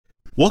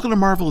Welcome to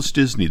Marvelous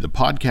Disney, the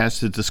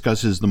podcast that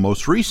discusses the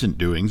most recent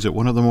doings at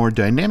one of the more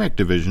dynamic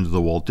divisions of the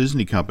Walt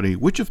Disney Company,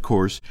 which, of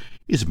course,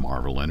 is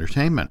Marvel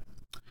Entertainment.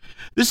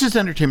 This is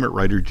entertainment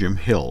writer Jim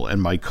Hill,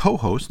 and my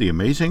co-host, the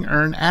amazing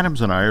Aaron Adams,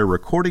 and I are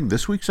recording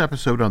this week's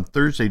episode on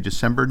Thursday,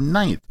 December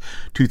 9th,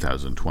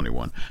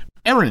 2021.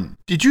 Aaron,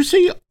 did you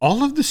see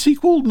all of the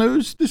sequel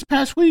news this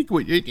past week?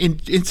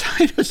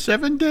 Inside of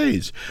 7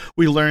 days,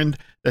 we learned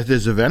that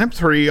there's a Venom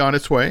 3 on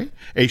its way,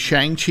 a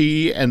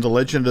Shang-Chi and the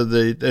Legend of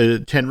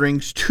the Ten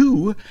Rings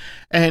 2,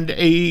 and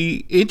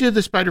a Into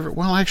the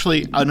Spider-Verse,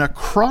 an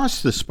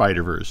Across the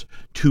Spider-Verse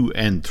 2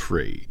 and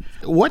 3.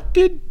 What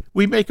did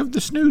we make of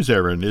this news,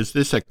 Aaron? Is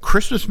this a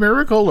Christmas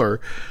miracle or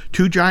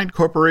two giant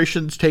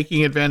corporations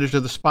taking advantage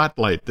of the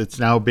spotlight that's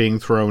now being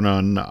thrown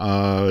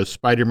on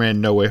Spider-Man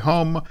No Way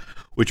Home,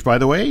 which, by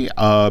the way,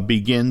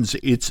 begins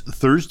its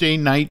Thursday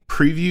night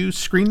preview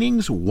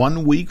screenings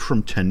 1 week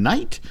from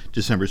tonight,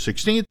 December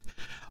 16th,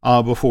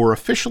 before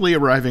officially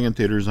arriving in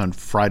theaters on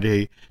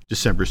Friday,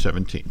 December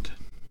 17th?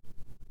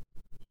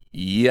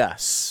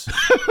 Yes.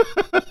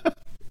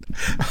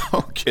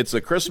 Okay. It's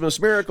a Christmas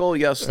miracle.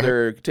 Yes,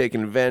 they're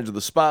taking advantage of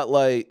the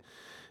spotlight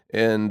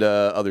and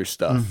other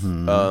stuff.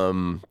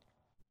 Mm-hmm.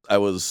 I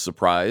was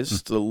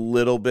surprised a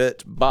little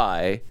bit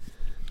by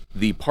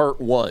the part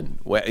one,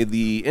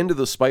 the Into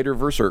the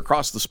Spider-Verse or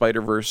Across the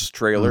Spider-Verse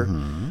trailer.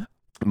 Mm-hmm.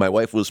 My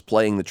wife was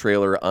playing the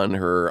trailer on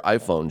her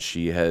iPhone.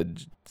 She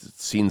had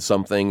seen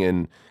something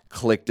and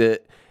clicked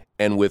it,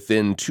 and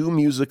within 2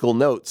 musical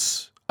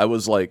notes, I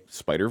was like,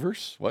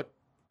 Spider-Verse? What?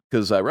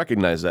 Because I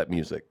recognize that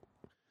music.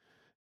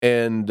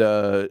 And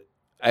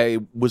I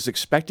was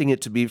expecting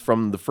it to be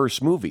from the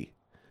first movie.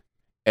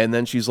 And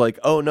then she's like,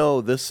 oh, no,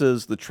 this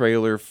is the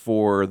trailer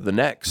for the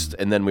next.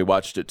 And then we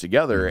watched it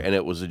together, and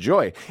it was a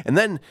joy. And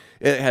then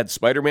it had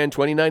Spider-Man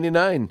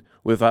 2099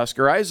 with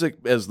Oscar Isaac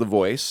as the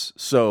voice.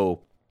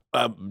 So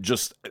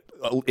just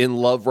in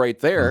love right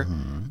there.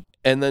 Mm-hmm.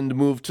 And then to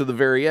move to the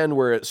very end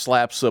where it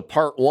slaps a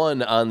part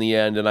 1 on the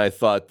end, and I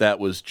thought that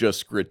was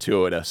just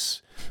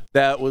gratuitous.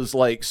 That was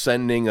like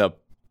sending a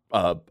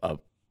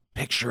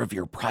picture of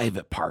your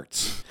private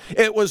parts.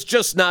 It was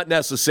just not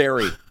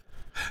necessary.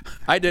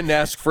 I didn't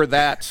ask for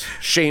that.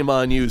 Shame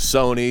on you,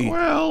 Sony.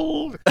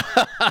 Well,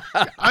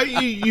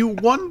 you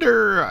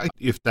wonder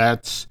if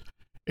that's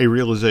a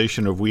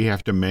realization of we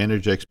have to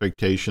manage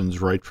expectations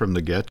right from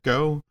the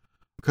get-go.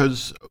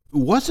 Because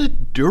was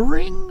it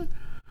during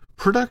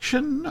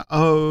production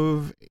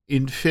of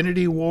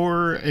Infinity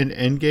War and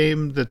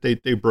Endgame that they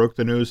broke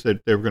the news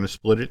that they were going to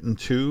split it in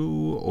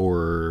 2?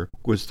 Or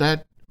was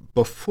that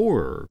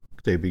before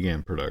they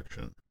began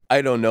production?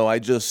 I don't know. I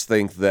just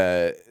think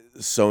that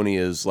Sony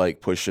is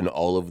like pushing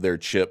all of their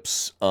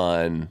chips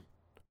on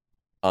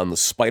the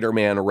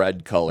Spider-Man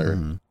red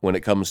color when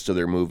it comes to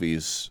their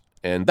movies.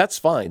 And that's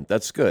fine.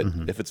 That's good.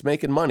 Mm-hmm. If it's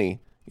making money,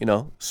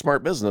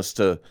 smart business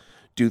to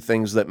do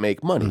things that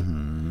make money.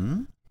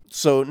 Mm-hmm.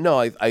 So no,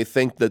 I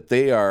think that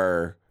they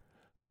are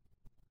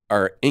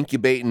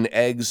incubating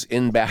eggs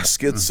in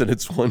baskets, and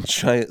it's one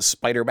giant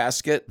spider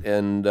basket,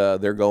 and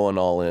they're going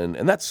all in.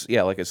 And that's,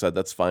 like I said,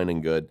 that's fine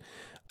and good.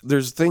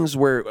 There's things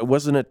where,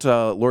 wasn't it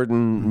Lord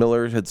and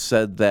Miller had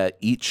said that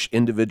each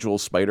individual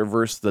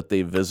Spider-Verse that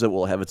they visit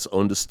will have its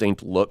own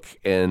distinct look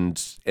and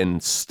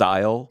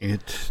style?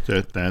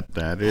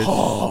 That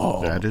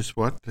is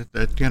what they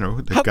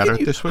got out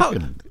this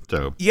weekend.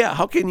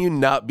 How can you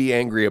not be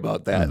angry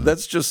about that? Mm-hmm.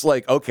 That's just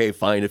like, okay,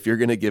 fine, if you're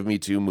going to give me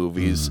 2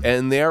 movies,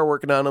 and they are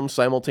working on them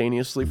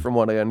simultaneously from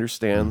what I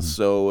understand,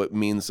 so it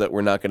means that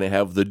we're not going to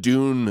have the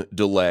Dune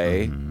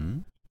delay. Mm-hmm.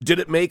 Did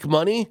it make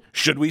money?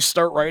 Should we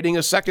start writing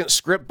a second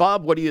script,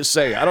 Bob? What do you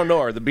say? I don't know.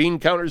 Are the bean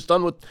counters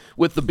done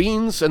with the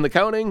beans and the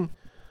counting?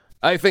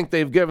 I think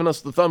they've given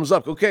us the thumbs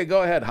up. Okay,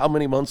 go ahead. How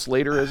many months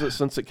later is it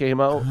since it came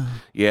out?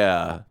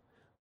 Yeah.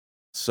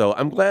 So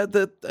I'm glad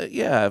that,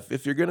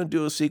 if you're going to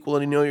do a sequel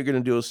and you're going to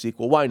do a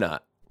sequel, why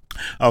not?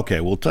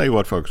 Okay, we'll tell you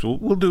what, folks.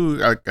 We'll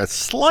do a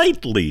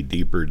slightly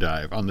deeper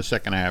dive on the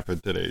second half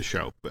of today's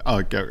show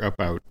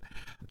about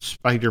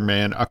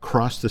Spider-Man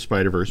Across the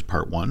Spider-Verse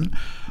Part 1,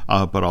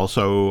 but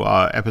also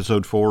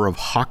Episode 4 of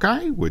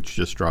Hawkeye, which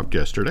just dropped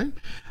yesterday.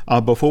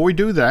 Before we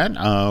do that,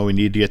 we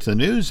need to get to the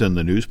news, and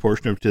the news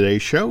portion of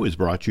today's show is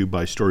brought to you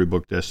by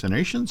Storybook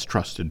Destinations,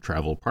 trusted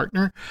travel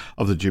partner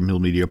of the Jim Hill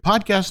Media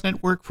Podcast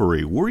Network. For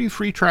a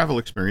worry-free travel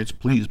experience,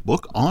 please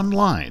book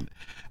online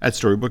at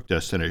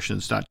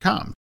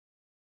StorybookDestinations.com.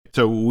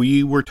 So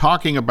we were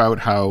talking about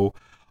how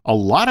a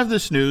lot of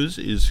this news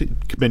has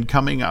been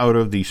coming out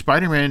of the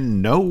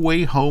Spider-Man No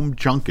Way Home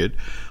junket,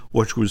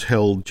 which was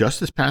held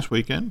just this past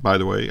weekend. By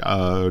the way,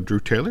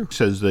 Drew Taylor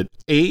says that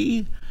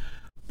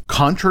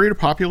contrary to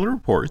popular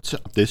reports,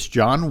 this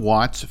John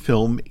Watts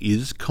film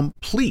is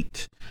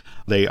complete.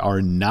 They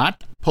are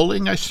not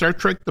pulling a Star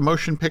Trek the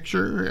Motion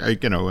Picture,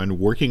 and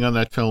working on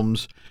that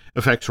film's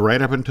effects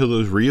right up until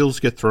those reels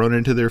get thrown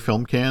into their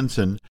film cans.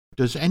 And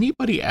does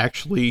anybody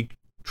actually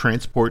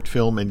transport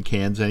film in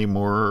cans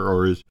anymore,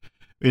 or is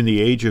in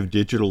the age of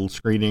digital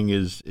screening,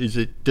 does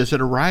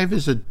it arrive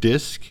as a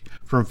disc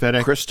from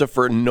FedEx.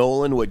 Christopher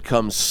Nolan would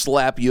come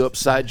slap you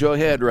upside your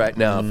head right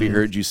now if he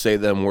heard you say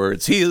them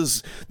words. He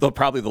is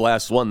probably the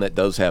last one that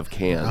does have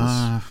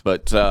cans.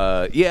 But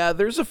yeah,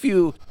 there's a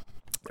few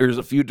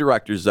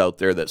directors out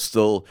there that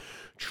still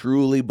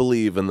truly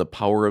believe in the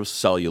power of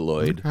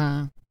celluloid.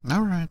 All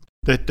right.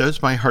 That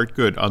does my heart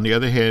good. On the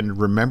other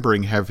hand,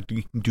 remembering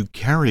having to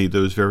carry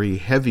those very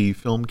heavy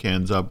film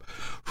cans up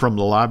from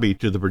the lobby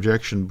to the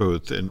projection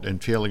booth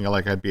and feeling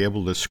like I'd be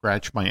able to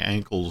scratch my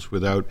ankles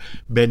without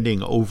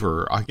bending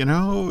over.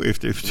 If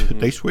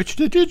they switched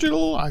to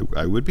digital,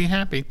 I would be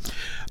happy.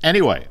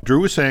 Anyway,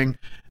 Drew was saying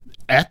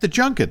at the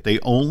junket, they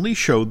only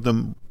showed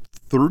them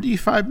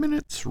 35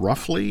 minutes,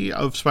 roughly,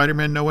 of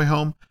Spider-Man No Way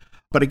Home.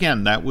 But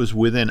again, that was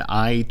with an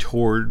eye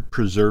toward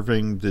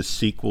preserving the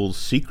sequel's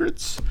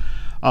secrets.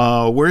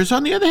 Whereas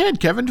on the other hand,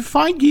 Kevin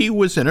Feige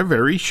was in a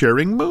very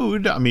sharing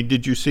mood. I mean,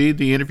 did you see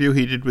the interview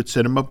he did with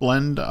Cinema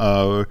Blend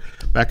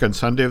back on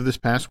Sunday of this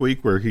past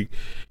week, where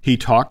he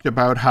talked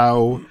about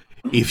how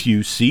if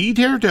you see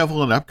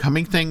Daredevil in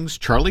upcoming things,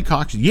 Charlie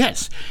Cox,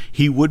 yes,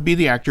 he would be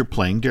the actor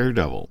playing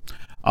Daredevil.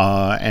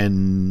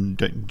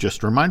 And just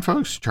to remind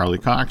folks, Charlie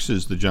Cox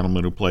is the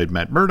gentleman who played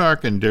Matt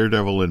Murdock in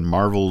Daredevil in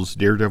Marvel's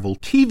Daredevil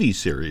TV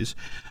series.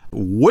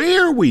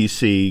 Where we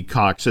see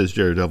Cox as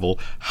Daredevil,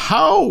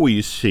 how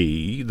we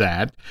see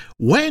that,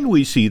 when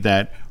we see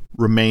that,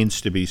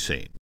 remains to be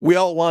seen. We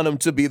all want him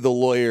to be the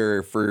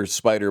lawyer for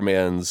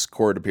Spider-Man's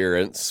court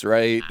appearance,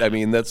 right? I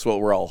mean, that's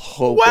what we're all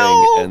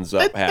hoping ends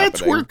up happening.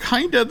 That's where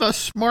kind of the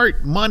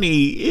smart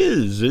money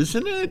is,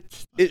 isn't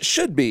it? It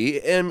should be.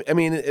 And I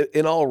mean,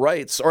 in all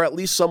rights, or at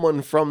least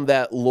someone from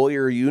that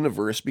lawyer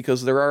universe,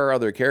 because there are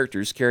other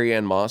characters.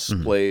 Carrie-Anne Moss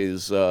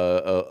plays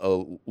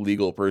a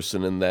legal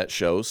person in that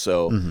show,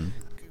 so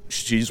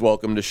she's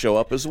welcome to show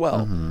up as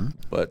well.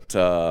 But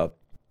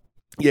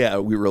yeah,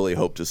 we really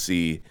hope to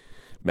see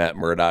Matt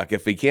Murdock.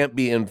 If he can't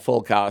be in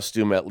full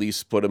costume, at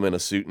least put him in a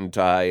suit and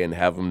tie and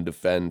have him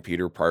defend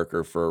Peter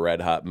Parker for a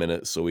red hot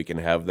minute so we can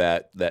have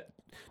that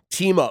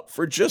team up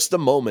for just a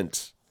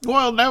moment.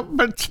 Well,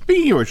 but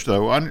speaking of which,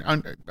 though,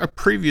 on a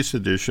previous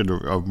edition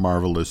of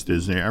Marvelous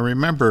Disney, I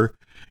remember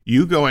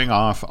you going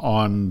off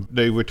on,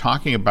 they were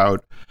talking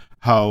about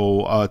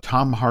how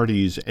Tom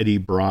Hardy's Eddie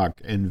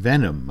Brock and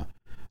Venom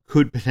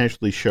could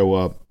potentially show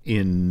up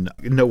in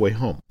No Way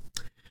Home.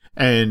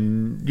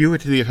 And you were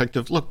to the effect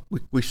of, look,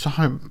 we saw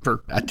him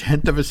for a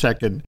tenth of a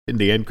second in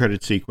the end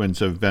credit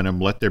sequence of Venom,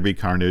 Let There Be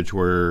Carnage,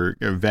 where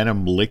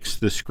Venom licks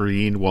the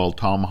screen while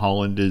Tom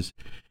Holland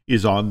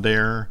is on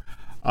there.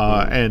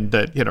 And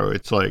that,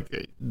 it's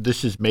like,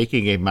 this is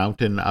making a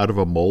mountain out of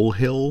a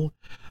molehill.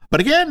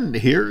 But again,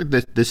 here,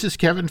 this is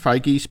Kevin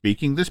Feige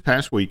speaking this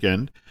past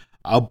weekend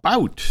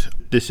about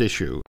this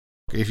issue.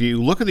 If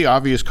you look at the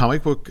obvious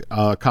comic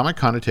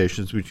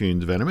connotations between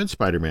Venom and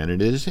Spider-Man,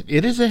 it is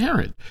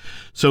inherent.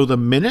 So the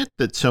minute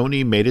that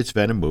Sony made its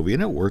Venom movie,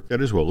 and it worked out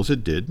as well as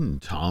it did,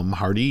 and Tom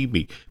Hardy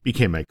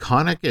became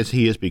iconic as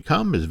he has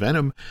become as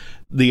Venom,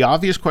 the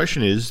obvious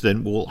question is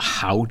then, well,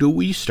 how do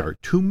we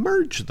start to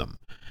merge them?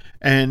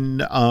 And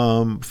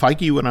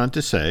Feige went on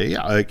to say,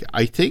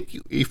 I think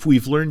if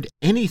we've learned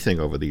anything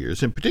over the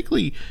years, and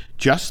particularly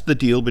just the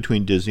deal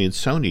between Disney and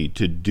Sony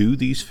to do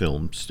these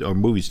films or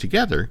movies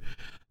together,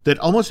 that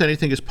almost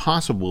anything is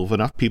possible if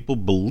enough people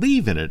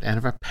believe in it and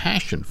have a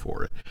passion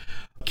for it.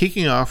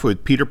 Kicking off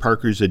with Peter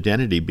Parker's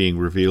identity being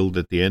revealed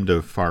at the end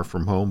of Far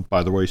From Home.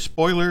 By the way,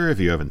 spoiler, if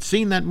you haven't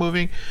seen that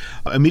movie,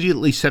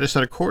 immediately set us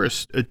on a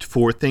course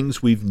for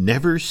things we've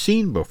never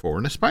seen before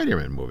in a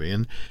Spider-Man movie.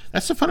 And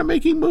that's the fun of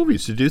making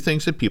movies, to do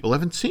things that people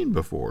haven't seen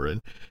before.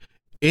 And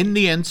in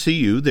the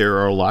MCU, there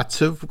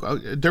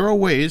are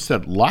ways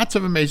that lots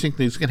of amazing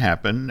things can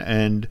happen,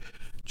 and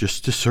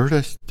just to sort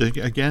of,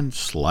 again,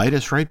 slide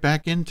us right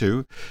back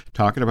into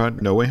talking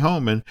about No Way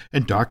Home,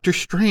 and Doctor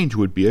Strange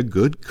would be a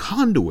good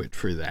conduit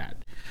for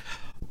that.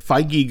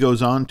 Feige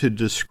goes on to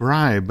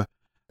describe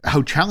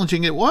how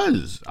challenging it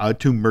was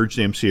to merge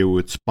the MCU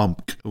with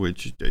Spunk,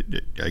 which,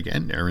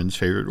 again, Aaron's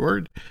favorite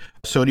word,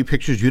 Sony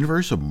Pictures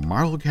universe of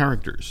Marvel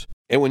characters.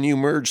 And when you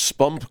merge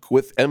Spunk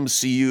with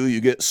MCU,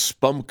 you get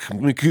Spunk.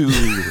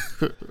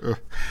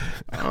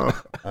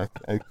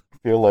 I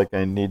feel like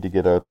I need to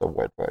get out the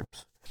wet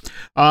wipes.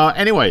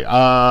 Anyway,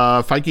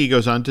 Feige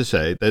goes on to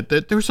say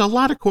that there's a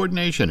lot of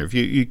coordination. If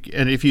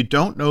you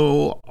don't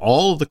know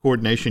all of the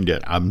coordination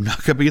yet, I'm not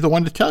going to be the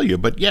one to tell you.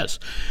 But yes,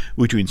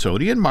 between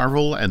Sony and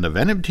Marvel and the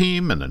Venom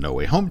team and the No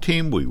Way Home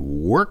team, we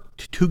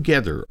worked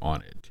together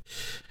on it.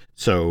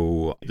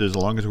 So as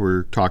long as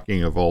we're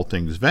talking of all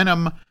things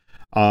Venom,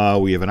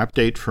 we have an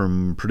update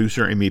from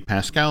producer Amy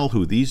Pascal,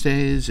 who these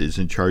days is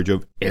in charge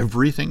of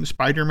everything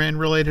Spider-Man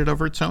related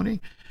over at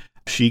Sony.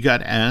 She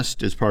got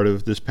asked as part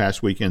of this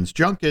past weekend's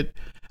junket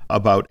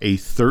about a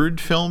third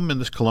film in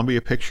this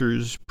Columbia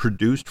Pictures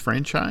produced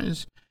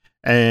franchise.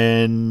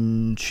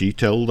 And she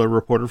told a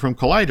reporter from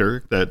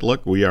Collider that,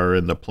 look, we are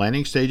in the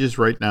planning stages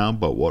right now,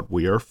 but what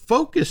we are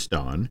focused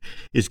on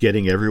is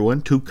getting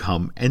everyone to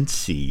come and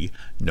see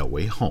No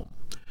Way Home.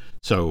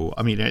 So,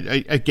 I mean,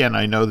 again,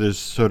 I know there's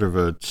sort of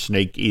a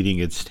snake eating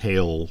its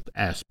tail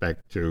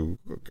aspect to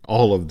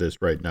all of this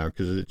right now,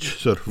 because it's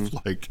sort of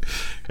like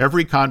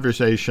every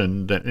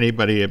conversation that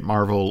anybody at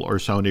Marvel or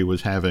Sony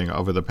was having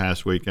over the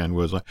past weekend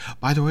was like,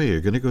 by the way, you're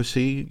going to go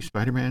see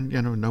Spider-Man,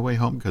 No Way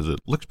Home, because it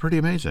looks pretty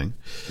amazing.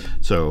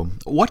 So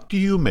what do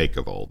you make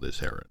of all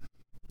this, Aaron?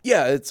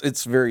 Yeah,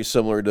 it's very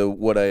similar to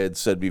what I had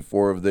said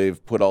before.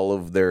 They've put all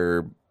of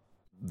their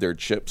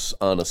chips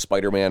on a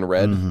Spider-Man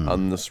red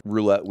on this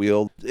roulette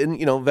wheel. And,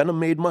 Venom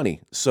made money.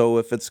 So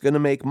if it's going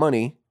to make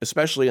money,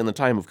 especially in the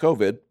time of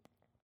COVID,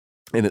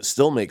 and it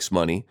still makes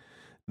money,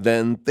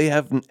 then they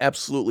have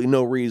absolutely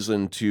no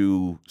reason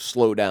to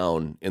slow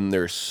down in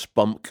their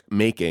spunk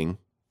making.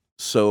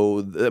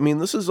 So, I mean,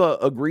 this is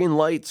a green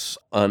lights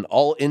on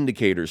all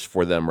indicators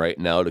for them right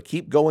now to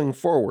keep going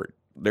forward.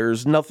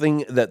 There's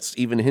nothing that's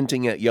even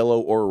hinting at yellow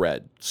or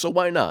red. So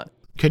why not?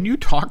 Can you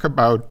talk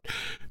about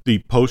the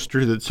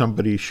poster that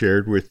somebody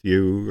shared with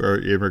you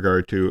in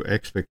regard to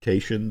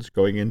expectations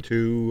going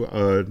into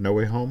No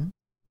Way Home?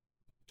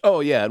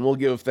 Oh, yeah, and we'll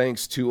give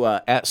thanks to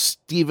at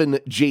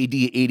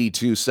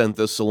StevenJD82 sent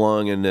this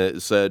along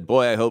and said,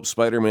 boy, I hope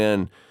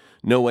Spider-Man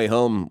No Way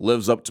Home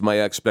lives up to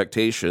my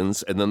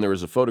expectations. And then there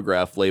was a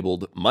photograph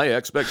labeled My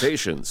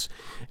Expectations.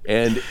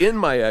 And in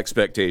My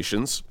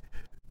Expectations,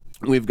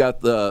 we've got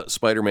the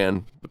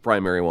Spider-Man, the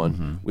primary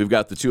one. We've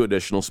got the 2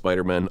 additional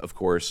Spider-Men, of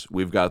course.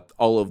 We've got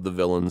all of the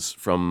villains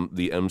from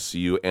the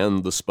MCU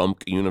and the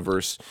Spunk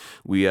universe.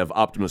 We have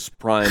Optimus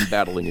Prime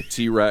battling a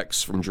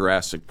T-Rex from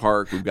Jurassic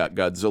Park. We've got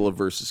Godzilla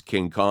versus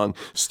King Kong.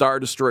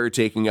 Star Destroyer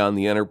taking on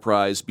the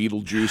Enterprise.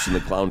 Beetlejuice and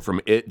the clown from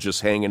It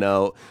just hanging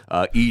out.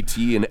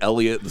 E.T. and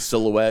Elliot, the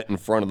silhouette in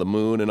front of the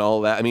moon and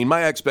all that. I mean,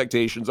 my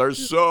expectations are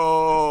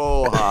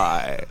so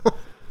high.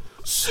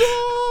 So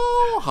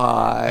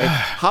high.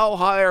 How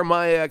high are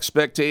my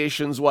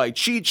expectations? Why,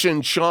 Cheech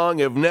and Chong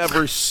have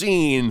never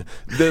seen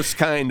this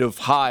kind of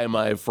high,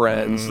 my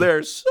friends.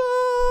 They're so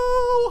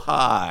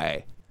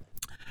high.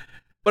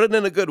 But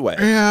in a good way.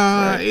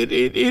 Yeah, right?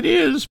 It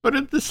is. But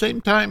at the same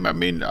time, I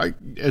mean,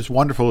 as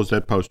wonderful as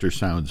that poster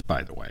sounds,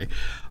 by the way,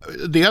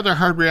 the other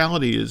hard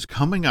reality is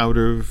coming out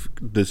of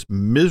this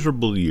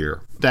miserable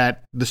year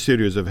that the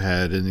studios have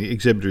had and the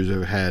exhibitors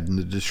have had and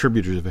the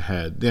distributors have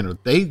had.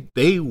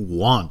 They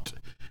want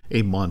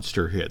a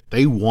monster hit.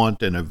 They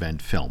want an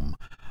event film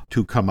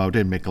to come out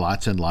and make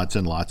lots and lots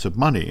and lots of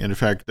money. And in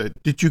fact,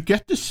 did you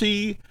get to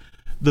see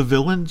the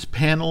villains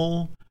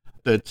panel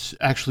that's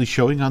actually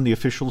showing on the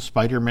official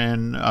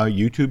Spider-Man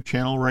YouTube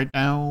channel right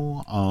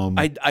now?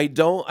 I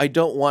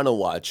don't want to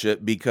watch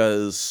it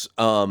because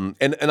and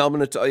I'm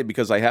going to tell you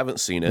because I haven't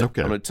seen it.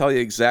 Okay. I'm going to tell you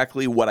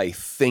exactly what I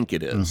think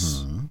it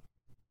is.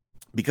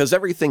 Because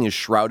everything is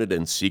shrouded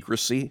in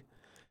secrecy.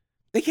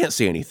 They can't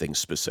say anything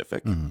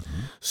specific.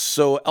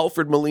 So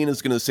Alfred Molina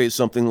is going to say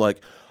something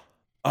like,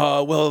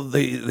 well,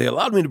 they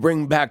allowed me to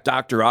bring back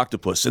Dr.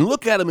 Octopus and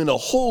look at him in a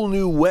whole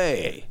new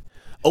way.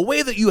 A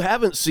way that you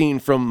haven't seen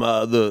from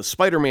the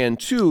Spider-Man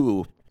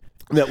 2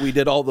 that we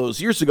did all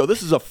those years ago.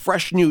 This is a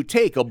fresh new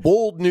take, a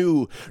bold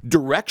new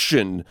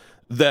direction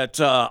that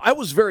I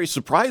was very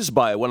surprised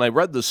by. When I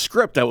read the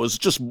script, I was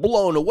just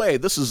blown away.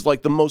 This is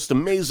like the most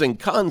amazing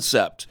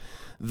concept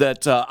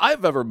that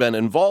I've ever been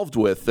involved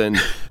with. And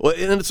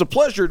it's a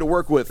pleasure to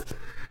work with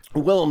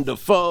Willem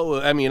Dafoe.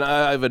 I mean,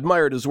 I've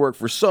admired his work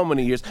for so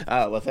many years.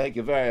 Well, thank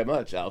you very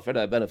much, Alfred.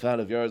 I've been a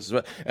fan of yours as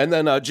well. And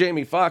then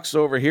Jamie Foxx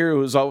over here,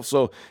 who's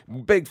also a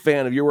big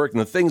fan of your work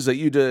and the things that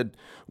you did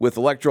with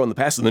Electro in the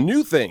past and the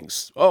new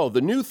things. Oh,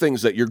 the new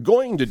things that you're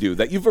going to do,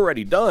 that you've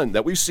already done,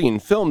 that we've seen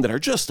filmed that are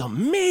just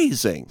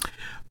amazing.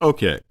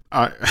 Okay.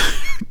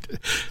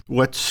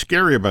 What's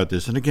scary about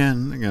this, and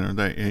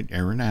again,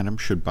 Aaron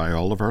Adams should buy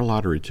all of our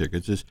lottery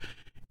tickets,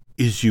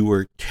 is you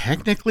were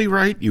technically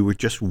right. You were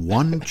just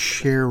one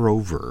chair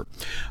over.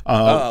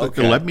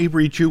 Okay. Let me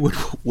read you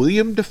what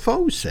William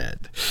Dafoe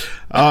said.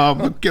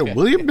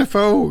 William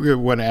Dafoe,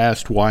 when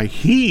asked why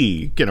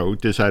he,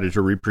 decided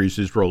to reprise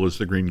his role as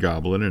the Green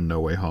Goblin in No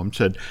Way Home,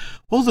 said,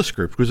 well, the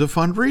script was a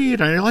fun read,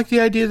 and I liked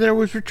the idea that I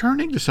was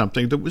returning to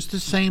something that was the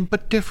same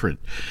but different.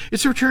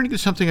 It's returning to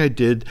something I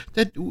did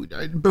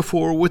that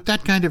before with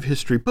that kind of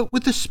history, but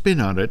with a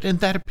spin on it, and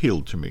that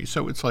appealed to me.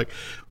 So it's like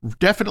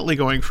definitely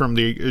going from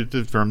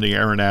the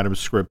Aaron Adams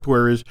script,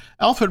 whereas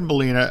Alfred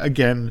Molina,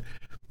 again,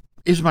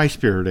 is my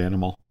spirit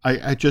animal.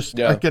 I get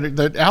it.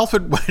 That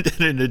Alfred went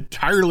in an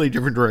entirely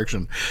different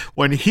direction.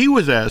 When he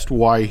was asked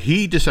why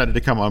he decided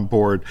to come on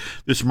board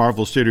this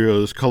Marvel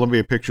Studios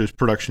Columbia Pictures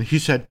production, he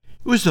said,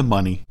 it was the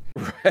money.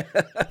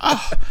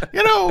 That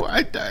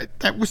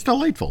was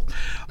delightful.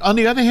 On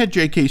the other hand,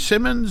 J.K.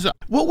 Simmons,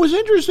 what was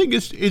interesting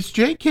is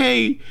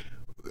J.K.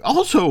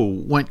 also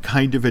went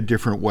kind of a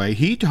different way.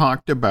 He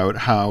talked about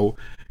how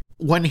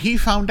when he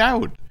found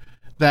out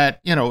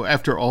that,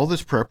 after all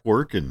this prep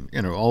work and,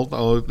 all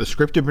the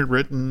script had been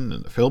written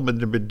and the film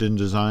had been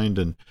designed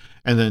and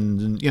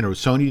then,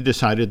 Sony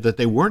decided that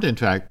they weren't, in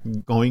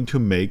fact, going to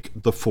make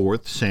the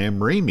 4th Sam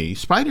Raimi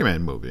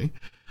Spider-Man movie.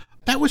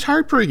 That was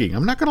heartbreaking.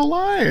 I'm not going to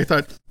lie. I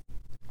thought,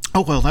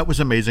 Oh, well, that was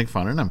amazing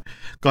fun, and I'm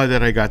glad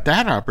that I got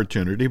that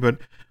opportunity. But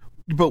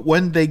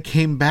when they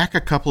came back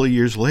a couple of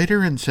years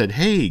later and said,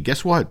 hey,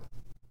 guess what?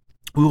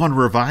 We want to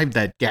revive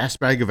that gas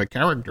bag of a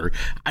character.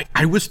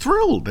 I was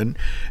thrilled. And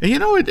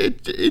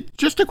it's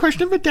just a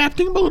question of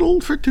adapting him a little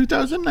for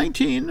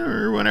 2019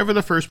 or whenever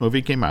the first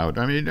movie came out.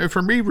 I mean,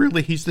 for me,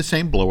 really, he's the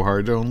same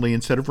blowhard, only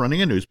instead of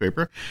running a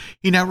newspaper,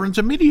 he now runs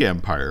a media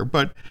empire.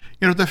 But,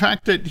 the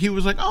fact that he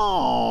was like,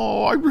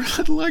 oh, I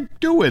really like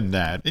doing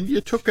that. And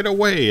you took it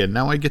away, and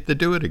now I get to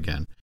do it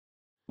again.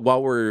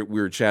 While we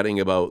were chatting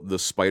about the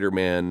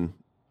Spider-Man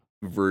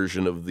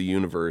version of the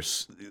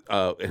universe,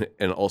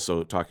 and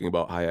also talking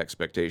about high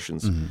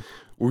expectations,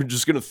 we're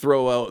just going to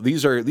throw out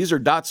these are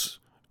dots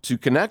to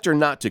connect or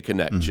not to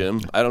connect.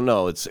 Jim, I don't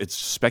know. It's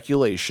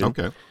speculation.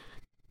 Okay.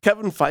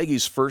 Kevin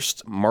Feige's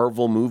first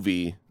Marvel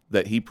movie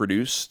that he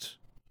produced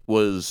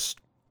was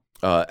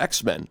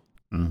X-Men,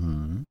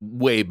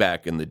 way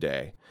back in the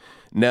day.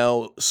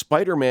 Now,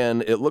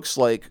 Spider-Man, it looks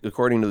like,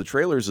 according to the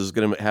trailers, is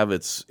going to have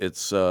its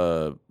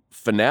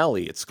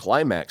finale, its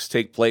climax,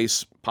 take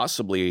place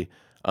possibly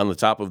on the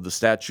top of the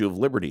Statue of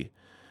Liberty.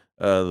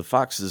 The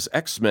Fox's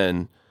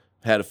X-Men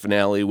had a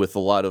finale with a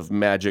lot of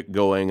magic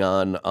going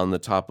on the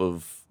top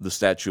of the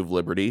Statue of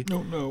Liberty.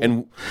 Oh, no.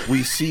 And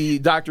we see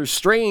Doctor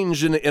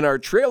Strange in our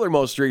trailer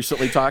most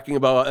recently talking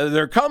about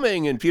they're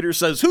coming, and Peter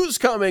says, who's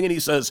coming? And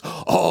he says,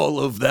 all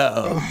of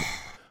them.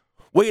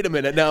 Wait a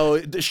minute. Now,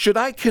 should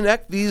I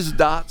connect these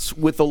dots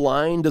with a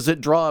line? Does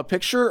it draw a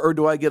picture, or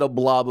do I get a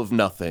blob of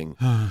nothing?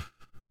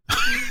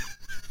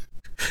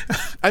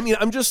 I mean,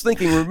 I'm just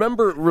thinking,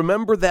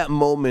 remember that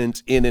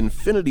moment in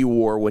Infinity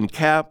War when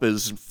Cap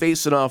is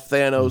facing off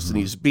Thanos and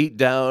he's beat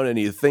down, and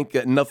you think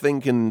that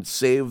nothing can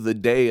save the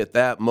day at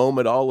that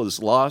moment, all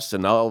is lost,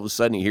 and all of a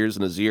sudden he hears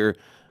in his ear, on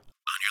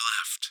your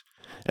left,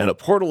 and a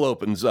portal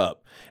opens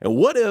up. And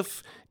what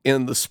if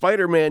in the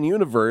Spider-Man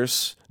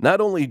universe, not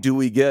only do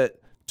we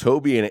get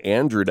Toby and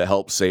Andrew to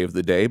help save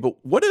the day,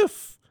 but what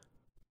if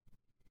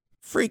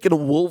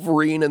freaking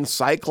Wolverine and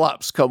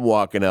Cyclops come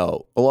walking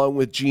out, along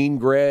with Jean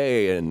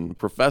Grey and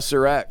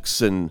Professor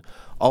X and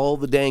all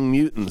the dang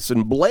mutants,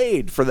 and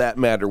Blade, for that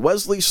matter,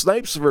 Wesley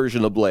Snipes'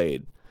 version of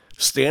Blade,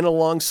 stand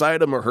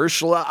alongside of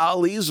Mahershala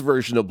Ali's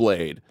version of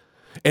Blade,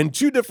 and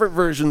two different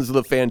versions of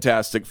the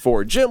Fantastic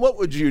Four. Jim, what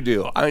would you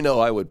do? I know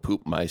I would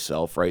poop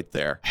myself right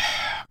there.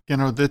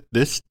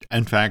 This,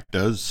 in fact,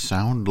 does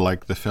sound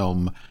like the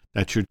film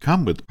that should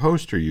come with the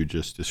poster you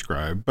just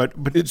described, but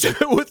it's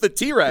with the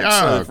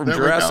T-Rex from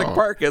Jurassic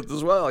Park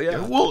as well. Yeah.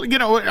 Well,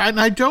 and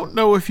I don't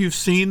know if you've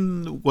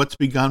seen what's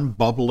begun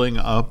bubbling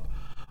up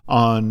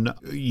on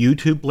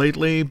YouTube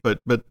lately,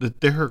 but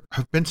there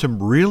have been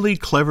some really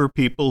clever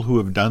people who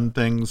have done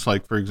things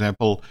like, for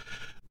example,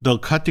 they'll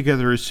cut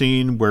together a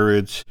scene where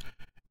it's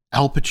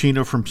Al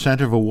Pacino from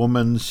Scent of a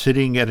Woman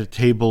sitting at a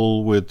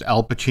table with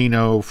Al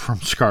Pacino from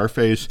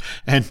Scarface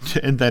and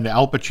then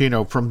Al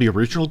Pacino from the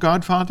original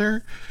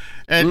Godfather.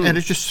 And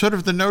it's just sort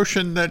of the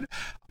notion that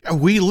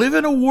we live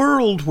in a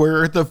world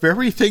where the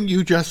very thing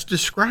you just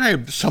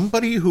described,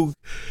 somebody who,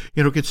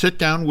 could sit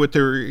down with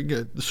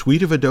their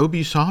suite of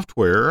Adobe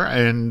software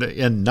and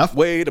enough.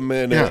 Wait a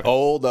minute. Yeah.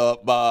 Hold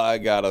up. I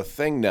got a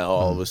thing now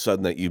all of a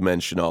sudden that you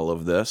mention all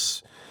of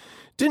this.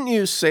 Didn't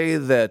you say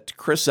that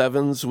Chris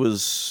Evans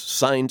was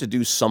signed to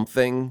do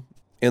something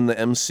in the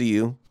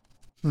MCU?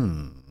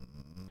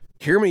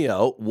 Hear me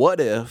out.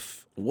 What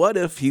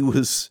if he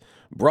was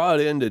brought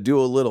in to do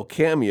a little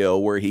cameo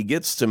where he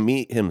gets to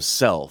meet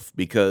himself?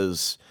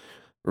 Because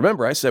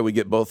remember, I said we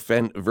get both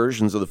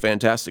versions of the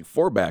Fantastic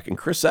Four back, and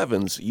Chris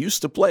Evans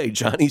used to play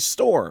Johnny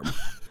Storm.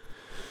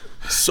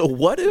 So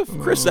what if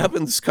Chris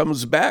Evans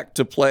comes back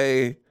to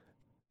play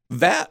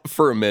that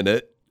for a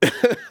minute?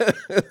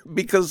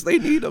 Because they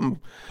need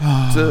him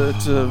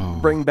to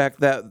bring back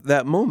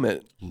that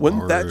moment. Lord.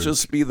 Wouldn't that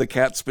just be the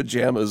cat's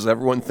pajamas?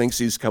 Everyone thinks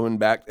he's coming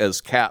back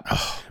as Cap,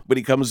 but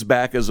he comes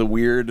back as a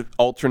weird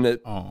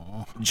alternate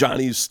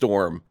Johnny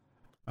Storm.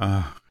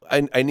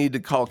 I need to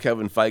call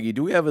Kevin Feige.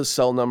 Do we have his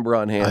cell number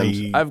on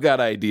hand? I've got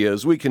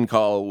ideas. We can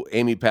call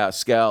Amy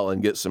Pascal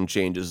and get some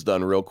changes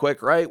done real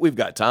quick, right? We've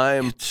got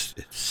time. It's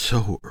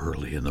so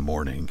early in the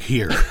morning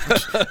here.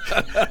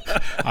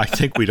 I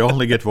think we'd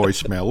only get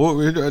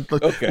voicemail.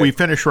 Okay. We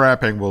finish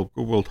wrapping.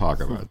 We'll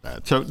talk about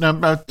that. So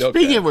now,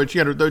 speaking of which,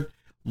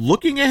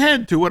 looking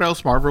ahead to what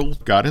else Marvel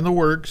got in the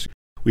works.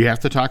 We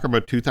have to talk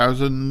about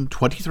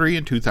 2023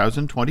 and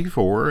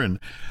 2024. And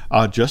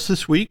just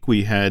this week,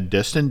 we had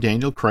Destin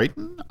Daniel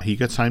Cretton. He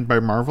got signed by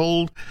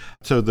Marvel.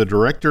 So the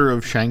director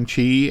of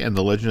Shang-Chi and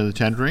the Legend of the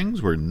Ten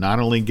Rings, we're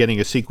not only getting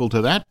a sequel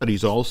to that, but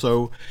he's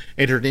also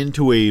entered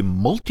into a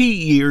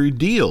multi-year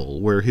deal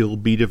where he'll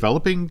be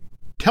developing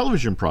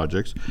television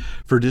projects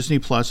for Disney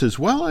Plus, as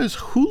well as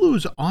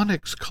Hulu's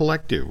Onyx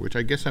Collective, which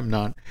I guess I'm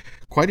not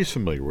quite as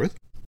familiar with.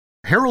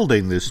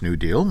 heralding this new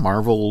deal,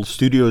 Marvel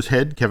Studios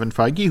head Kevin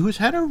Feige, who's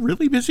had a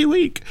really busy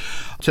week,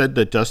 said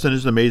that Dustin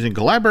is an amazing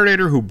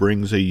collaborator who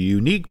brings a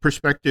unique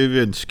perspective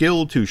and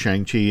skill to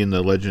Shang-Chi and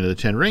the Legend of the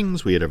Ten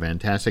Rings. We had a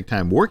fantastic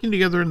time working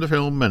together in the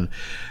film, and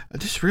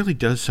this really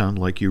does sound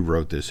like you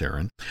wrote this,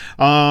 Aaron.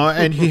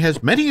 And he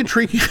has many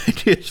intriguing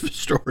ideas for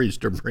stories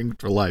to bring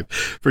to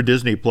life for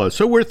Disney+.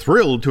 So we're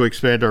thrilled to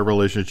expand our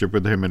relationship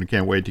with him and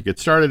can't wait to get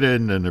started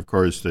in. And of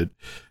course, that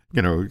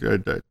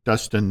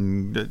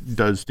Dustin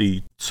does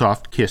the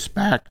soft kiss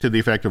back to the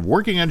effect of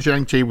working on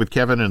Shang-Chi with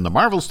Kevin and the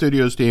Marvel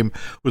Studios team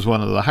was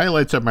one of the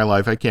highlights of my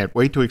life. I can't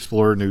wait to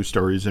explore new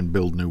stories and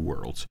build new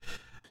worlds.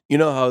 You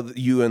know how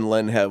you and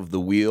Len have the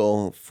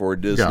wheel for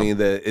Disney?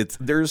 Yeah.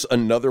 There's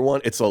another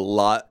one. It's a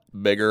lot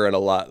bigger and a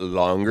lot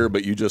longer,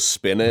 but you just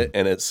spin it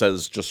and it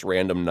says just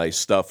random nice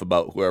stuff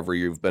about whoever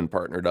you've been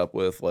partnered up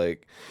with.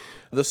 Like,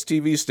 this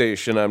TV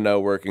station I'm now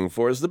working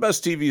for is the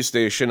best TV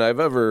station I've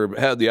ever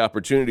had the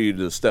opportunity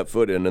to step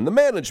foot in, and the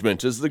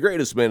management is the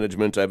greatest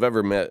management I've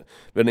ever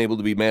been able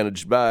to be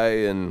managed by,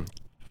 and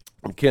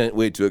I can't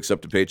wait to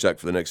accept a paycheck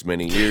for the next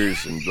many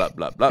years, and blah,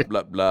 blah, blah,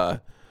 blah, blah.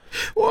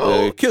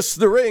 Kiss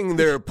the ring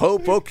there,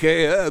 Pope.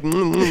 Okay.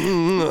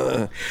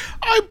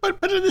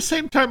 But at the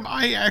same time,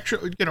 I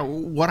actually,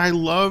 what I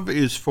love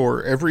is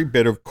for every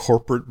bit of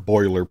corporate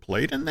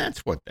boilerplate, and that's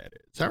what that is.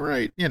 All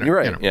right. You're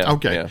right. Yeah,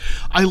 okay. Yeah.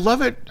 I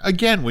love it,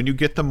 again, when you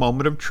get the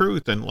moment of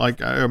truth. And like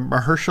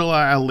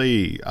Mahershala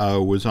Ali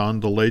was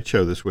on The Late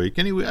Show this week.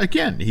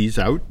 And he's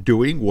out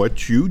doing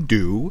what you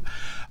do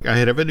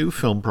ahead of a new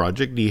film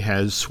project. He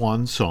has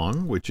Swan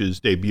Song, which is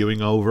debuting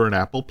over on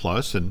Apple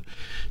Plus, and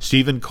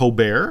Stephen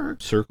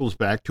Colbert circles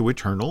back to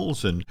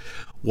Eternals. And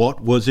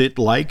what was it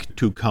like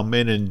to come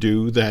in and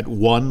do that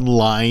one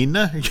line,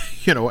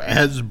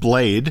 as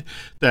Blade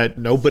that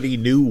nobody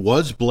knew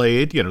was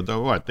Blade?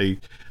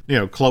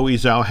 Chloe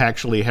Zhao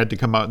actually had to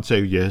come out and say,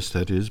 yes,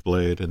 that is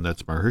Blade, and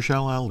that's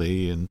Mahershala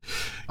Ali.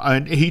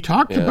 And he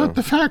talked about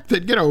the fact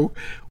that,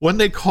 when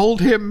they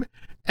called him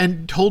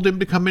and told him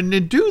to come in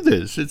and do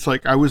this, it's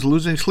like I was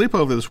losing sleep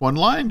over this one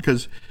line,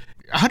 because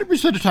 100%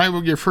 of the time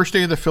when your first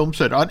day in the film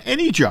set on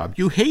any job,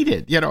 you hate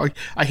it.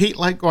 I hate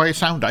like I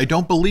sound. I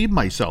don't believe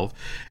myself.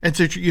 And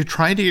so you're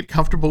trying to get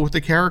comfortable with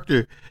the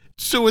character.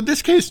 So in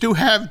this case, to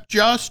have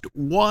just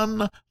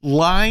one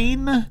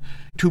line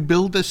to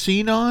build a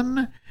scene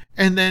on,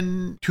 and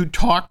then to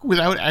talk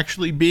without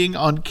actually being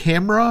on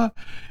camera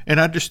and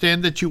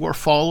understand that you are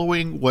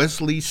following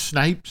Wesley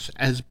Snipes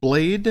as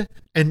Blade.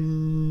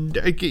 And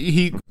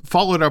he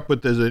followed up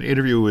with an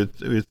interview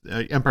with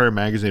Empire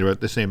Magazine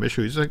about the same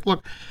issue. He's like,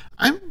 look,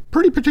 I'm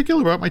pretty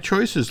particular about my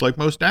choices, like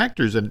most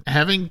actors, and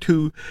having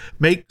to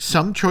make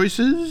some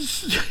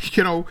choices,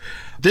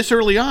 this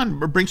early on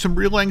brings some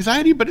real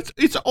anxiety, but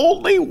it's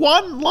only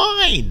one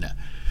line,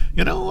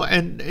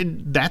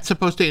 and that's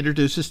supposed to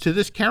introduce us to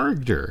this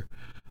character.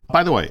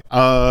 By the way,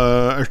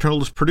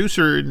 Eternals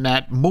producer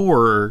Nat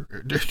Moore,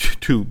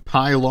 to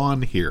pile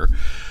on here,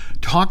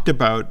 talked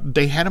about,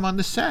 they had him on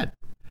the set.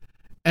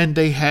 And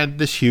they had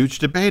this huge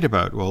debate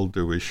about, well,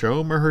 do we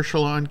show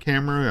Mahershala on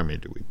camera? I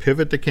mean, do we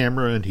pivot the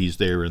camera and he's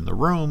there in the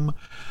room?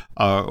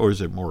 Or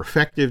is it more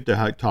effective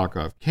to talk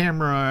off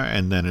camera?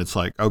 And then it's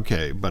like,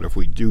 okay, but if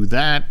we do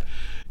that,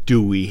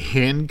 do we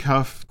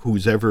handcuff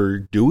who's ever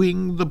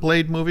doing the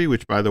Blade movie?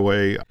 Which, by the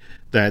way,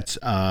 that's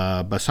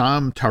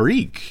Bassam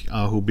Tariq,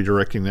 who'll be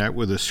directing that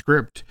with a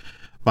script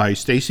by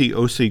Stacey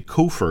Osi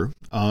Kofer,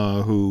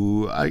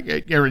 who,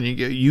 Aaron,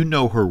 you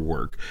know her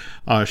work.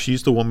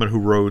 She's the woman who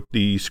wrote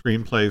the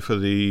screenplay for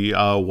the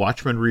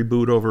Watchmen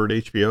reboot over at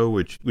HBO,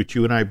 which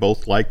you and I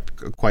both liked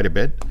quite a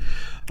bit.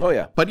 Oh,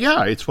 yeah. But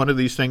yeah, it's one of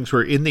these things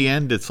where in the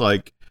end, it's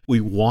like, we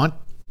want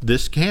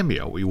this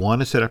cameo. We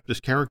want to set up this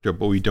character,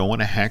 but we don't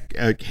want to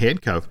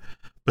handcuff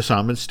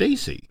Bassam and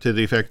Stacey to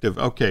the effect of,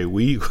 okay,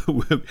 we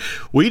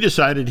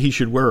decided he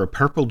should wear a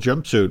purple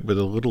jumpsuit with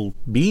a little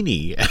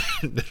beanie,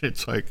 and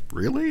it's like,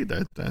 really,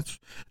 that's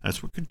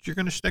what you're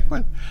going to stick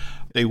with?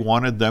 They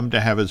wanted them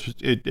to have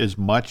as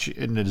much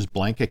in as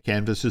blank a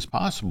canvas as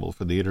possible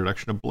for the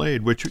introduction of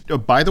Blade, which,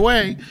 by the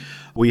way,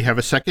 we have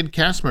a second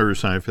cast member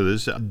signed for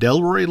this.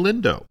 Delroy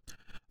Lindo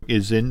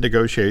is in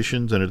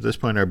negotiations, and at this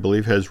point, I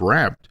believe, has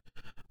wrapped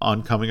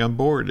on coming on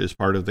board as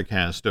part of the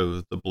cast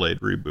of the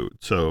Blade reboot.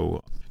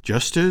 So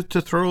just to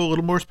throw a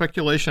little more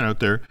speculation out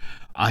there,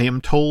 I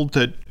am told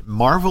that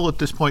Marvel at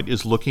this point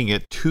is looking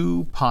at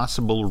two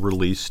possible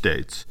release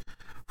dates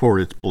for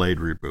its Blade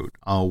reboot.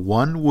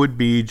 One would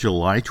be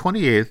July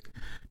 28th,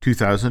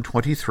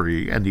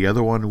 2023, and the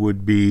other one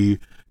would be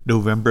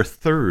November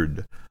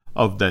 3rd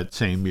of that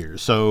same year.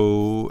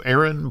 So,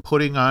 Aaron,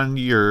 putting on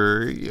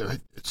your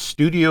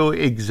studio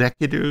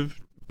executive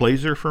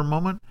blazer for a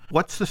moment,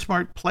 what's the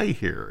smart play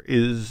here?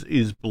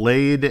 Is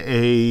Blade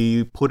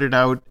a put it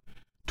out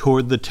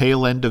toward the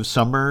tail end of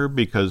summer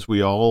because we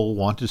all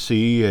want to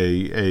see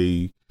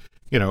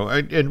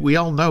and we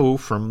all know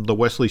from the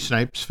Wesley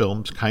Snipes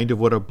films kind of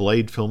what a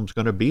Blade film's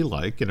going to be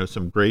like,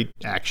 some great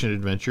action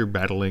adventure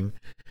battling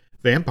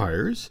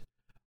vampires?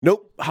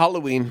 Nope,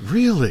 Halloween.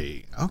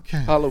 Really? Okay.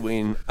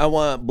 Halloween. I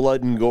want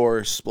blood and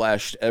gore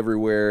splashed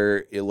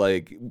everywhere.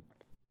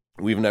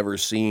 We've never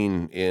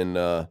seen in.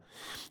 Do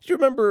you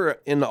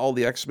remember in all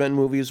the X-Men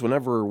movies,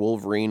 whenever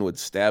Wolverine would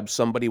stab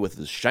somebody with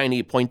his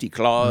shiny, pointy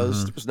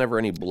claws, there was never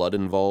any blood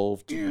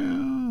involved?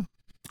 Yeah.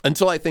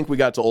 Until I think we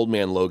got to Old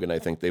Man Logan, I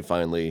think they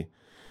finally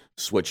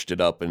switched it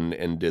up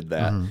and did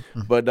that.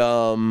 But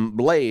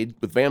Blade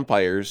with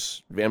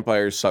vampires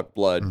suck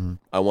blood.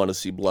 I want to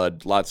see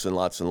blood, lots and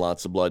lots and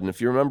lots of blood. And if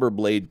you remember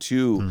Blade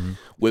 2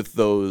 with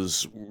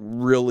those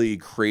really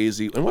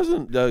crazy, and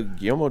wasn't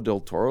Guillermo del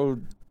Toro,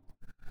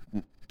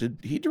 did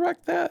he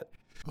direct that?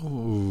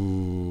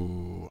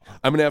 Oh,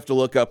 I'm gonna have to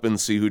look up and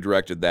see who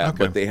directed that. Okay.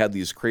 But they had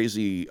these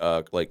crazy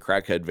like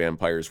crackhead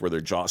vampires where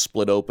their jaw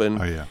split open.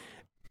 Oh yeah.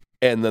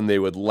 And then they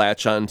would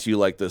latch onto you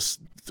like this.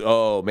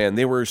 Oh man,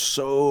 they were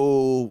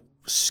so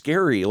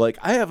scary. Like,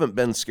 I haven't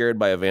been scared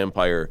by a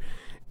vampire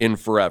in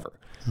forever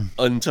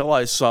until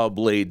I saw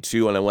Blade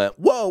 2 and I went,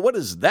 whoa, what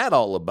is that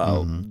all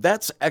about?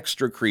 That's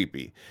extra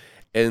creepy.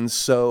 And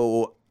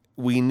so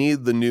we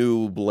need the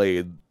new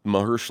Blade,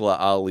 Mahershala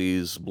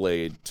Ali's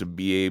Blade, to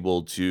be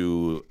able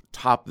to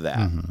top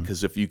that.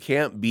 Because if you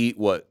can't beat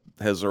what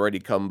has already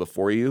come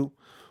before you,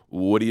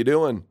 what are you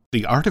doing?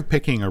 The art of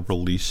picking a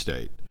release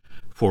date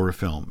for a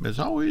film is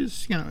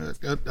always,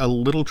 a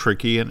little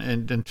tricky,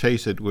 and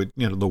face it, with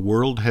the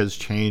world has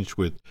changed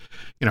with,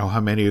 how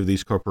many of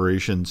these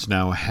corporations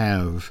now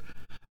have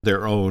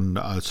their own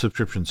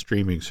subscription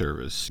streaming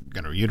service.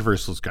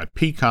 Universal's got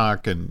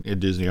Peacock, and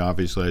Disney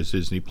obviously has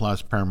Disney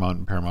Plus, Paramount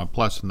and Paramount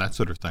Plus, and that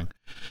sort of thing.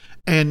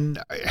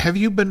 And have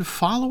you been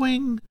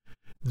following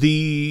the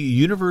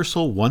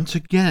Universal once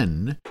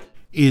again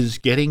is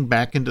getting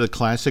back into the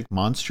classic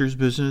monsters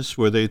business,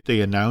 where they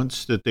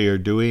announced that they are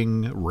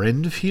doing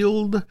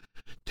Renfield,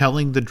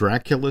 telling the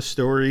Dracula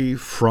story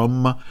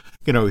from,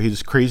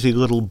 his crazy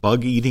little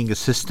bug-eating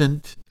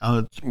assistant.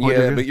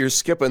 Yeah, but you're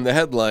skipping the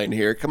headline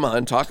here. Come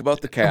on, talk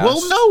about the cast.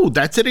 Well, no,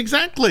 that's it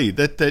exactly.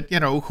 That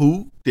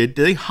who did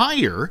they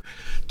hire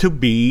to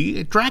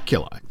be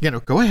Dracula?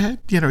 Go ahead.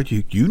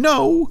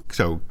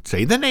 So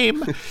say the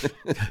name.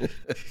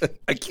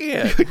 I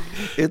can't.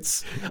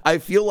 I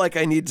feel like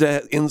I need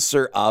to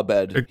insert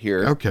Abed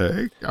here.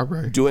 Okay, all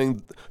right.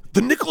 Doing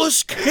the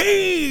Nicolas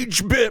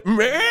Cage bit,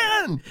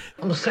 man.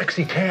 I'm a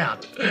sexy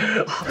cat.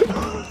 Yeah,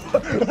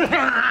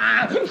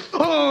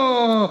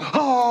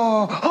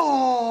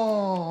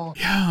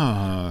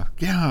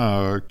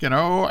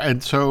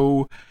 and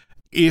so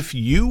if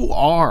you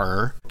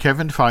are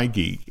Kevin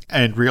Feige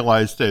and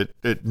realize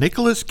that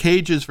Nicolas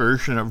Cage's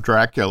version of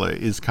Dracula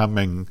is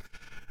coming,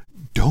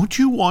 don't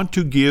you want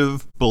to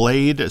give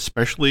Blade,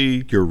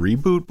 especially your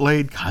reboot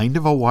Blade, kind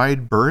of a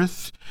wide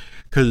berth?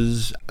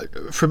 Because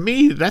for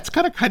me, that's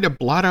got to kind of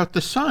blot out the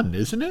sun,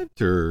 isn't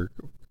it? Or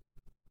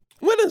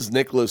when has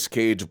Nicolas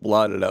Cage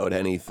blotted out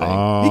anything?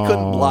 He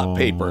couldn't blot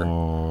paper.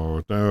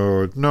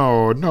 No,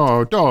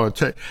 don't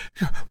say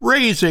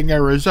Raising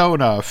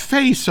Arizona,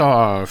 Face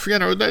Off.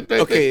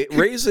 Okay,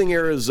 Raising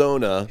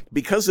Arizona,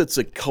 because it's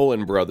a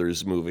Coen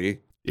Brothers movie.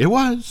 It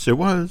was.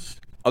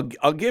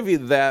 I'll give you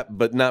that,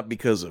 but not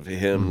because of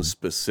him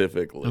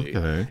specifically.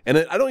 Okay.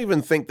 And I don't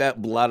even think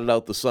that blotted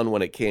out the sun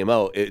when it came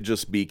out. It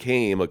just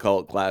became a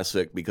cult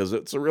classic because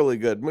it's a really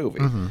good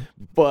movie.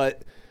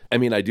 But I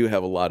mean, I do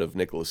have a lot of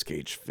Nicolas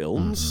Cage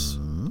films,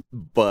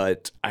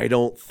 but I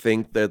don't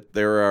think that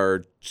there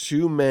are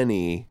too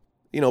many.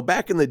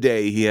 Back in the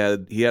day, he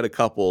had a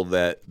couple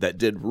that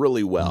did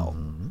really well.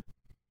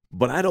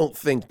 But I don't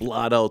think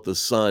Blot Out the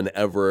Sun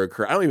ever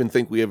occurred. I don't even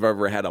think we have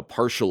ever had a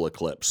partial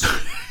eclipse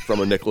from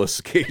a Nicolas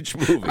Cage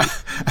movie.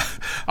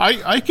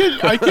 I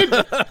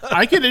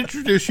can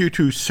introduce you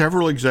to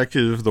several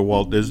executives of the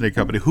Walt Disney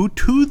Company who,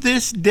 to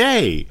this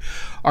day,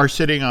 are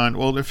sitting on.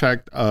 Well, in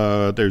fact,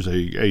 there's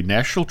a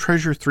National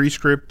Treasure 3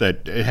 script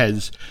that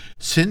has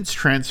since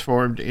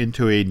transformed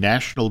into a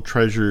National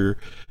Treasure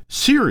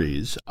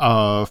series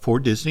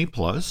for Disney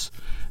Plus.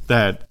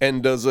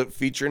 And does it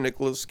feature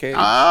Nicolas Cage?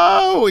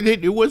 Oh,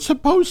 it was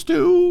supposed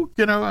to,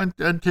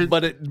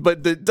 but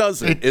it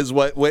doesn't.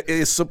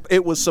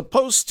 It was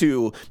supposed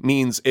to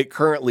means it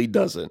currently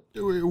doesn't.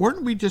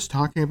 Weren't we just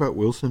talking about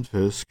Wilson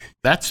Fisk?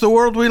 That's the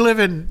world we live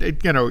in,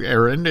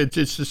 Aaron. It's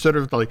just sort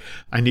of like,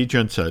 I need you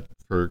on set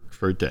for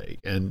a day,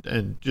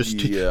 and just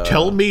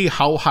tell me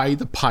how high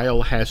the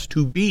pile has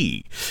to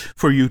be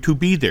for you to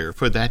be there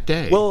for that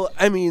day. Well,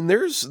 I mean,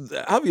 there's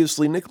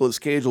obviously Nicolas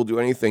Cage will do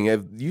anything.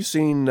 Have you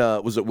seen?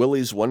 Was it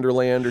Willy's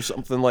Wonderland or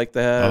something like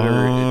that?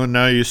 Oh,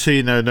 now you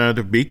see, now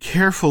to be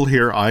careful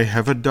here. I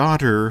have a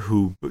daughter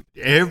who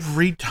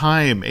every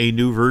time a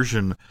new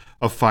version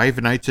of Five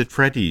Nights at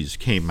Freddy's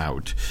came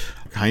out,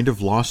 kind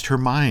of lost her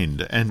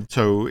mind. And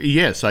so,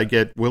 yes, I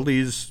get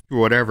Willy's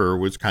whatever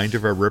was kind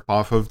of a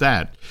ripoff of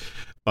that.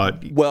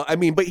 But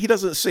he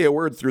doesn't say a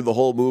word through the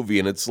whole movie,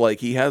 and it's like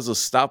he has a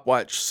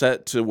stopwatch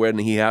set to when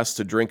he has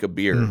to drink a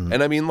beer.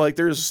 And I mean, like,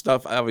 there's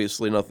stuff,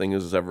 obviously nothing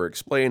is ever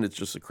explained. It's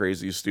just a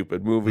crazy,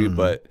 stupid movie.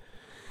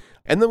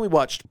 And then we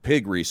watched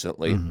Pig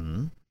recently,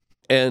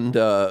 and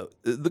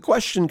the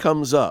question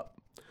comes up.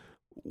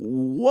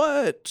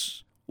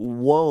 What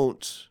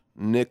won't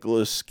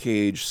Nicolas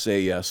Cage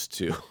say yes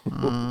to?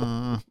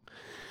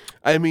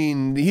 I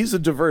mean, he's a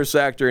diverse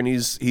actor and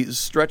he's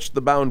stretched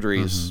the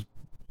boundaries,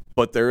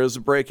 but there is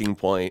a breaking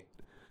point.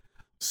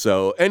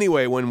 So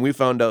anyway, when we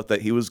found out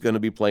that he was going to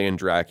be playing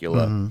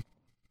Dracula,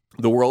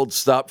 the world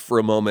stopped for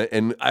a moment,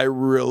 and I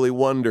really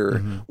wonder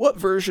what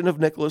version of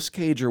Nicolas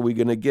Cage are we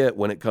going to get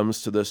when it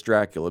comes to this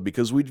Dracula?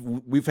 Because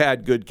we've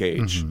had good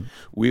Cage,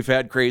 we've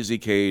had crazy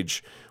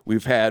Cage,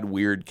 we've had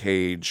weird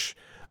Cage.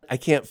 I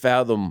can't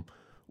fathom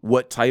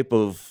what type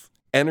of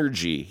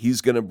energy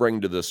he's going to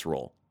bring to this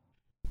role.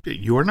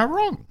 You are not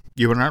wrong.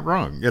 You are not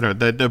wrong.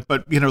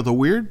 But the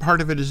weird part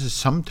of it is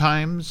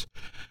sometimes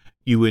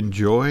you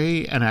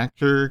enjoy an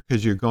actor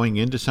because you're going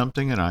into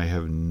something, and I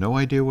have no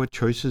idea what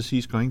choices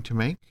he's going to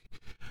make.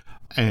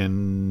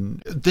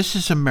 And this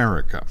is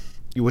America.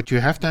 What you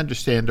have to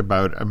understand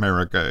about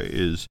America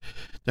is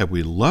that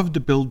we love to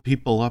build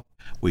people up,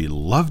 we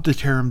love to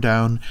tear them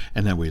down,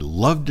 and then we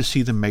love to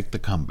see them make the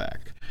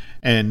comeback.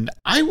 And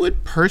I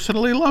would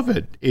personally love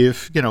it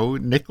if,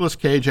 Nicolas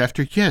Cage,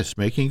 after,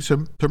 making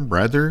some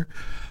rather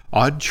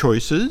odd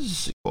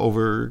choices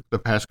over the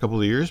past couple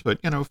of years, but,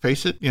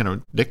 face it,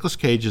 Nicolas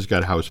Cage has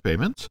got house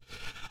payments.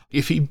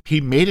 If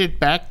he made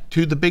it back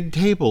to the big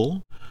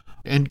table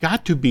and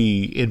got to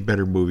be in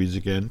better movies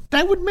again,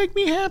 that would make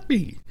me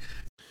happy.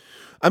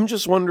 I'm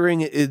just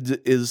wondering,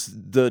 is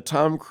the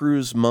Tom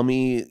Cruise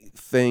Mummy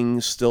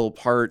thing still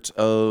part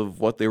of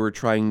what they were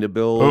trying to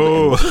build?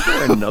 Oh, is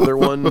there another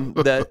one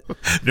that?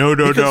 No.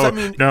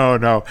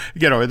 No.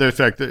 In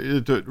fact,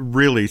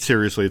 really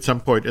seriously, at some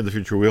point in the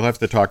future, we'll have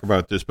to talk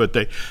about this.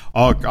 But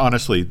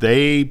honestly,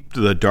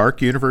 the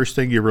Dark Universe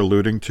thing you were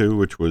alluding to,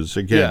 which was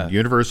again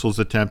Universal's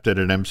attempt at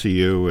an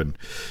MCU, and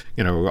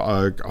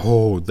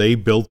they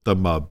built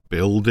them a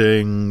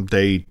building,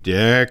 they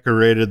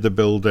decorated the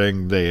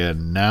building, they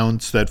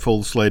announced that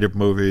full slate of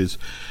movies,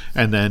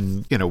 and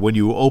then when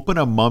you open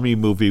a Mummy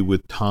movie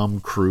with Tom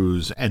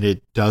Cruise and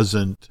it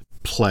doesn't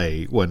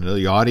play, when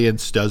the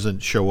audience doesn't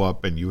show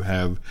up, and you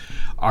have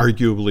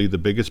arguably the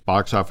biggest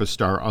box office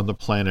star on the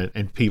planet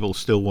and people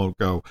still won't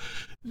go,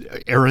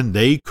 Aaron,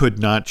 they could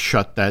not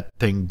shut that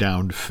thing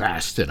down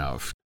fast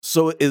enough.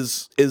 So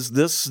is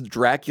this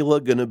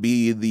Dracula going to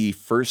be the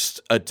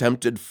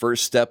attempted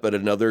first step at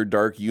another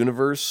Dark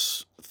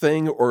Universe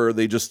thing, or are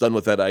they just done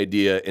with that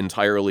idea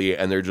entirely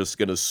and they're just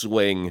going to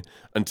swing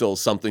until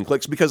something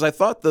clicks? Because I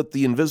thought that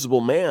The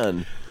Invisible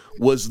Man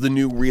was the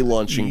new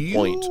relaunching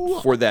point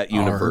for that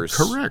universe.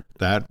 Correct.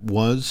 That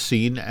was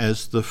seen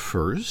as the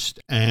first,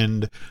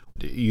 and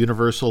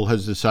Universal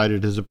has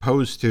decided, as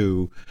opposed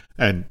to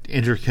an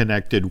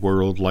interconnected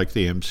world like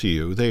the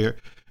MCU,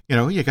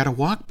 you got to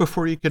walk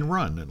before you can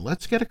run, and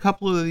let's get a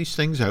couple of these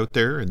things out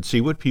there and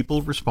see what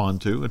people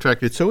respond to. In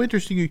fact, it's so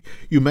interesting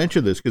you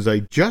mentioned this, because I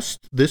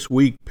just this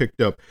week picked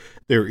up,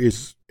 there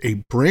is a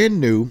brand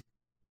new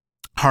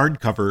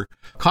hardcover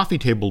coffee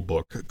table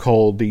book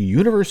called the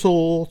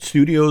Universal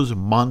Studios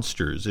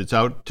Monsters. It's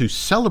out to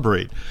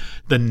celebrate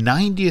the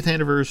 90th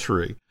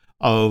anniversary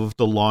of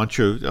the launch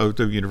of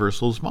the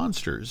Universal's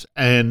Monsters.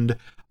 And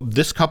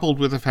this, coupled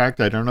with the fact,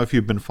 I don't know if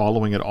you've been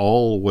following at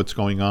all what's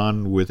going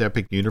on with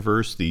Epic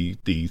Universe, the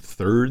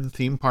third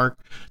theme park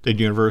that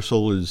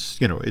Universal is,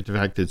 in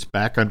fact, it's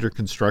back under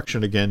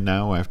construction again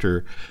now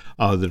after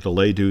the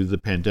delay due to the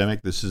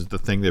pandemic. This is the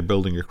thing they're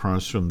building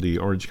across from the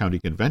Orange County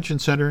Convention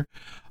Center.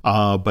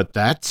 But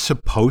that's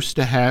supposed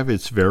to have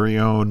its very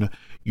own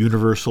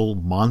Universal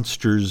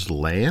Monsters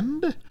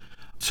Land.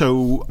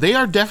 So they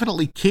are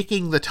definitely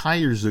kicking the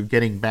tires of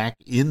getting back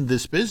in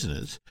this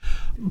business.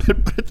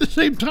 But at the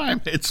same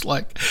time, it's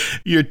like,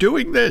 you're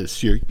doing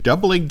this. You're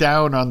doubling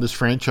down on this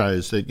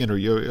franchise that,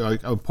 you're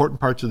important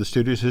parts of the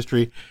studio's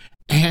history,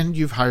 and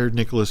you've hired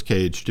Nicolas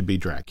Cage to be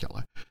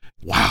Dracula.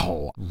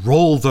 Wow.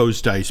 Roll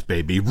those dice,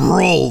 baby.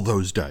 Roll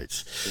those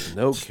dice.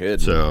 No kidding.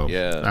 So,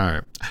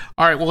 yeah.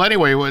 All right. Well,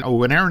 anyway,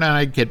 when Aaron and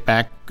I get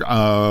back,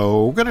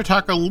 we're going to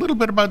talk a little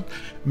bit about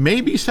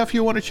maybe stuff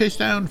you want to chase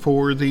down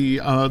for the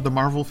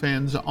Marvel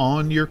fans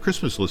on your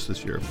Christmas list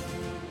this year.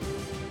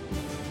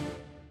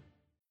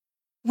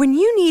 When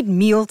you need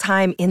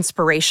mealtime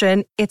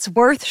inspiration, it's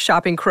worth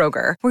shopping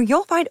Kroger, where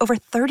you'll find over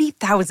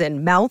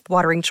 30,000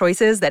 mouth-watering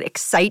choices that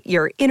excite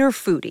your inner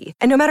foodie.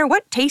 And no matter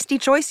what tasty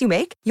choice you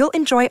make, you'll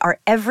enjoy our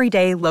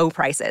everyday low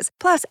prices,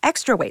 plus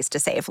extra ways to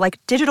save,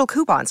 like digital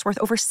coupons worth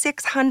over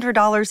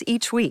 $600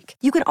 each week.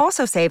 You can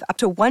also save up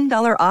to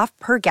 $1 off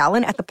per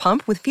gallon at the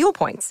pump with fuel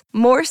points.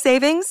 More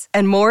savings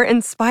and more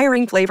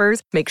inspiring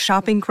flavors make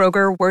shopping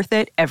Kroger worth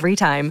it every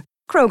time.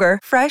 Kroger,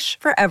 fresh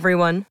for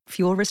everyone.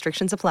 Fuel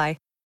restrictions apply.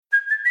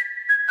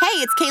 Hey,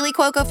 it's Kaylee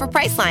Cuoco for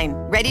Priceline.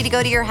 Ready to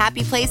go to your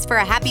happy place for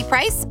a happy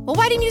price? Well,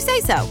 why didn't you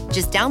say so?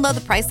 Just download the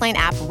Priceline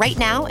app right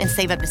now and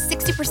save up to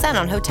 60%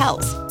 on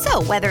hotels.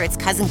 So whether it's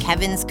Cousin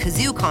Kevin's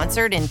Kazoo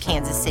Concert in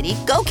Kansas City,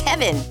 go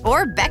Kevin,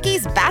 or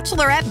Becky's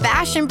Bachelorette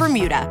Bash in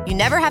Bermuda, you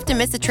never have to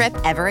miss a trip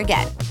ever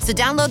again. So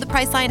download the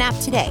Priceline app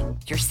today.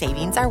 Your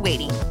savings are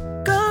waiting.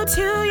 Go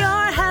to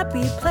your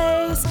happy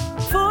place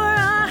for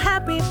a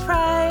happy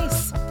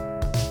price.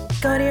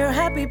 Go to your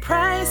happy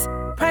price,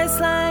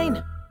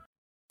 Priceline.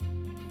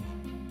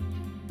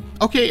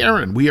 Okay,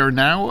 Aaron, we are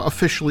now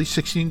officially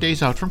 16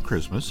 days out from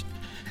Christmas.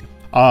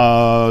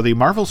 The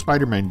Marvel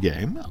Spider-Man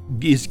game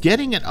is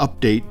getting an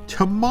update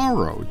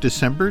tomorrow,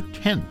 December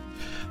 10th.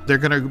 They're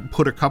going to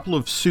put a couple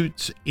of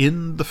suits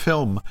in the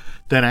film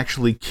that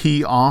actually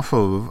key off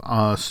of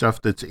stuff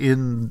that's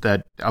in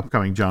that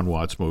upcoming John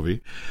Watts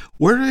movie.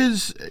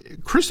 Whereas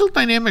Crystal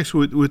Dynamics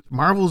with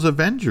Marvel's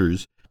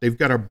Avengers, they've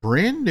got a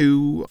brand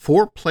new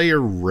 4-player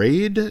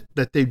raid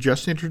that they've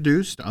just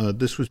introduced.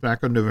 This was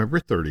back on November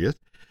 30th.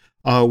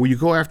 Where you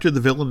go after the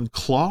villain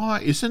Claw.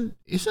 Isn't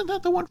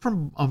that the one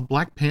from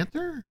Black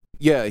Panther?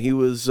 Yeah, he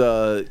was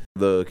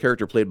the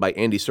character played by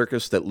Andy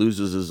Serkis that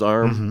loses his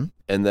arm,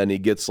 and then he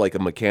gets like a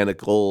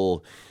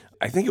mechanical,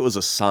 I think it was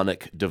a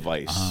sonic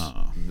device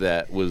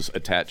that was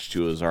attached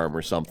to his arm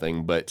or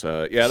something. But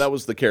yeah, that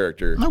was the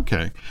character.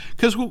 Okay.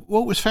 Because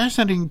what was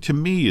fascinating to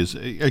me is,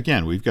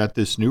 again, we've got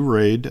this new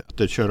raid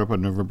that showed up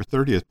on November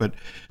 30th, but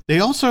they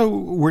also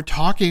were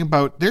talking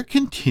about they're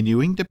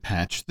continuing to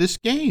patch this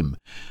game.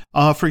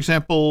 For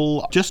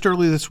example, just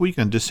early this week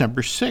on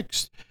December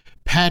 6th,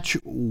 patch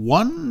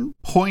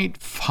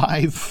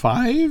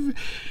 1.55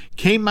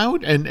 came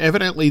out, and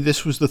evidently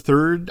this was the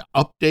third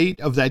update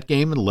of that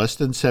game in less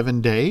than 7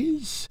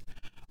 days,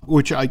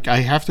 which I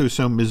have to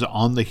assume is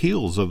on the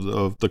heels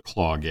of the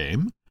Claw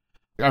game.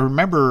 I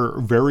remember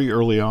very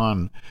early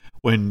on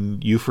when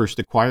you first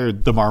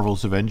acquired the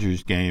Marvel's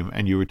Avengers game,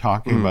 and you were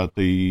talking about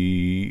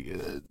the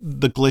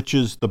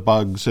glitches, the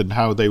bugs, and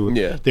how they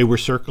were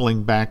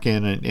circling back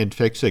in and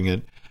fixing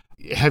it.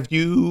 Have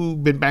you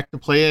been back to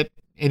play it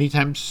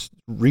anytime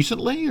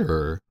recently,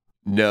 or?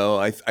 No,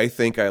 I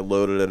think I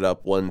loaded it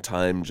up one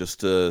time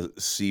just to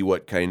see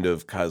what kind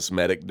of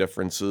cosmetic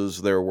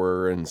differences there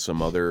were and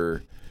some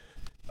other.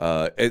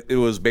 It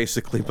was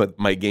basically, but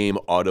my game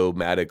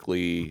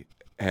automatically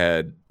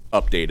had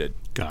updated.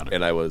 Got it.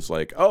 And I was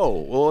like,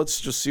 oh, well,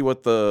 let's just see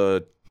what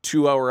the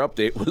 2-hour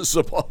update was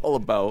all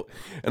about.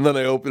 And then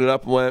I opened it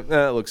up and went,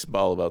 it looks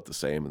all about the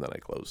same. And then I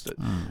closed it.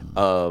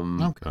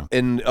 Okay.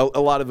 And a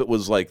lot of it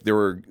was like there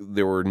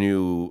were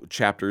new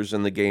chapters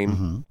in the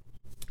game.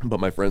 But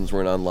my friends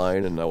weren't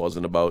online, and I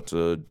wasn't about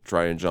to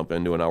try and jump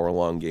into an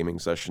hour-long gaming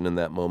session in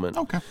that moment.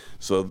 Okay.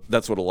 So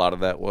that's what a lot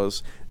of that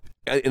was.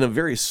 In a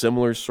very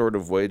similar sort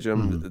of way,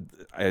 Jim,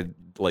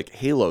 like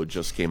Halo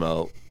just came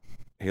out,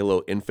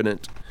 Halo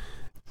Infinite,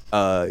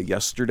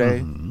 yesterday,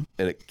 and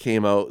it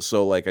came out.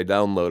 So like I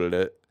downloaded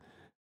it,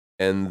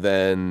 and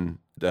then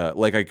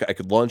like I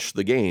could launch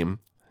the game,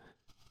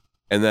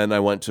 and then I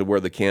went to where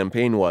the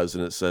campaign was,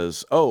 and it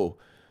says, "Oh,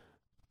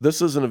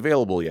 this isn't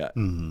available yet."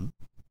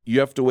 You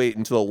have to wait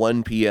until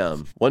 1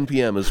 p.m. 1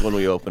 p.m. is when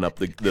we open up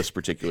this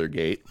particular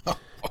gate.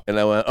 And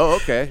I went, oh,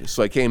 okay.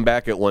 So I came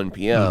back at 1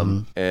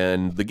 p.m.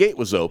 and the gate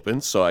was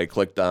open. So I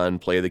clicked on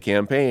play the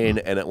campaign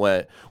and it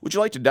went, would you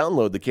like to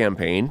download the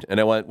campaign? And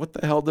I went, what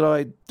the hell did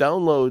I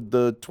download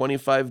the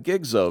 25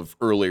 gigs of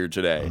earlier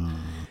today?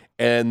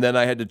 And then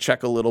I had to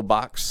check a little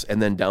box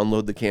and then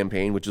download the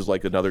campaign, which is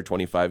like another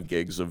 25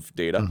 gigs of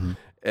data.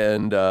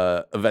 And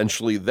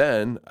eventually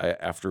then,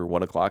 after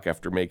 1 o'clock,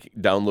 after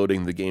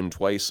downloading the game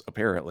twice,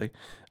 apparently,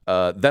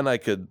 then I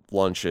could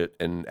launch it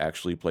and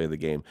actually play the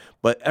game.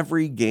 But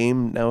every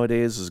game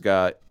nowadays has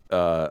got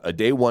a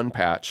day one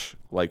patch.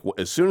 Like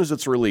as soon as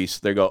it's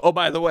released, they go, oh,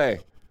 by the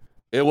way,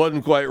 it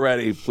wasn't quite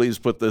ready. Please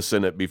put this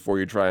in it before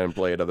you try and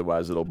play it.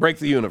 Otherwise, it'll break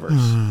the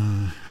universe.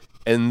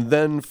 And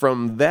then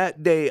from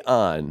that day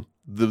on,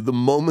 the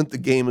moment the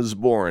game is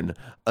born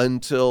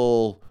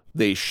until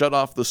they shut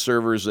off the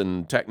servers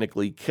and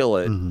technically kill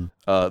it,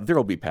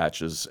 there'll be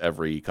patches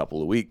every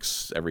couple of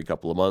weeks, every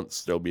couple of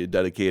months. There'll be a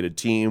dedicated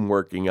team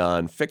working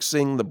on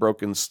fixing the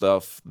broken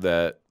stuff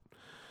that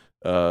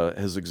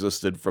has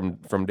existed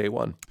from day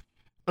one.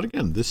 But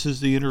again, this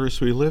is the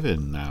universe we live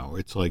in now.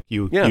 It's like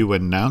you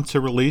announce a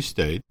release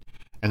date,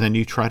 and then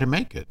you try to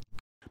make it.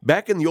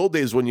 Back in the old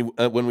days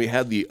when we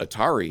had the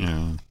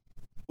Atari,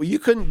 well, you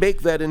couldn't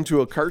bake that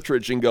into a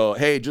cartridge and go,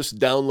 hey, just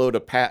download a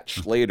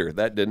patch later.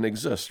 That didn't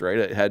exist, right?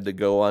 It had to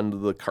go onto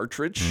the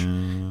cartridge,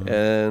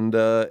 and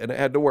it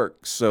had to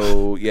work.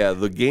 So yeah,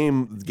 the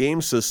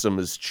game system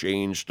has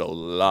changed a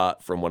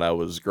lot from when I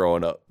was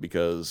growing up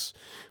because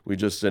we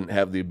just didn't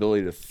have the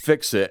ability to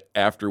fix it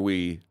after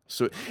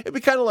So it'd be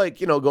kind of like,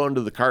 going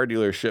to the car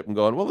dealership and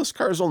going, well, this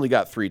car's only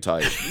got 3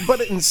 tires,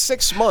 but in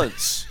 6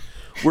 months,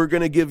 we're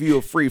going to give you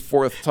a free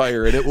 4th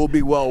tire, and it will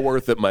be well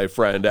worth it, my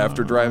friend.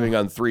 After driving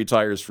on 3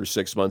 tires for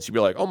 6 months, you'd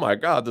be like, oh, my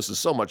God, this is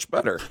so much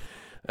better.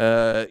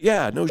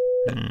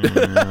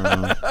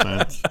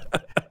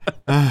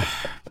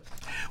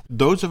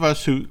 Those of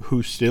us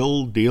who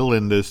still deal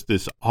in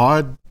this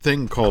odd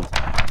thing called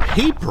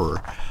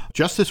paper,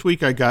 just this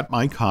week I got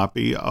my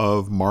copy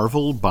of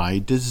Marvel by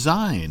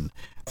Design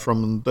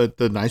from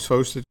the nice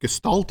folks at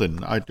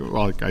Gestalten.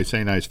 I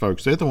say nice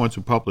folks, they're the ones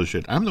who publish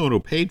it. I'm the one who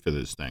paid for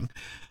this thing,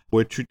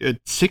 which a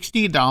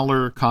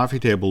 $60 coffee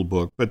table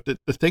book. But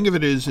the thing of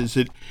it is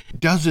it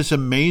does this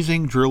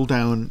amazing drill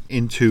down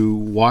into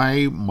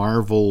why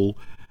Marvel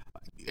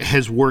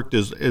has worked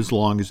as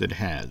long as it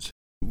has.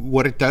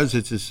 what it does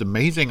is this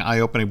amazing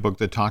eye-opening book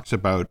that talks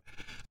about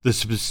the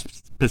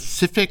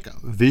specific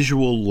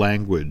visual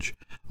language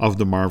of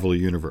the Marvel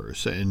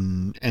Universe,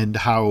 and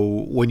how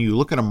when you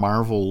look at a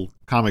Marvel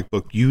comic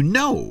book, you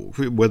know,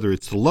 whether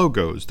it's the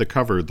logos, the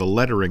cover, the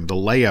lettering, the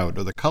layout,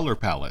 or the color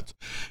palettes,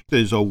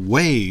 there's a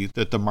way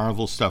that the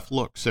Marvel stuff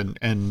looks,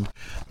 and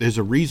there's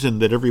a reason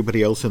that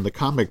everybody else in the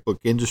comic book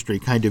industry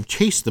kind of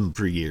chased them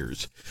for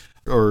years,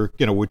 or,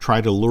 you know, would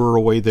try to lure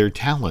away their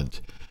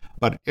talent.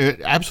 But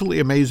absolutely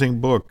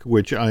amazing book,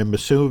 which I'm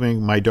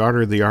assuming my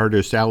daughter, the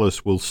artist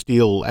Alice, will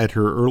steal at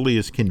her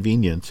earliest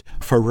convenience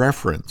for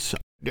reference.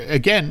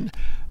 Again,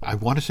 I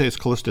want to say it's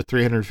close to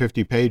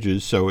 350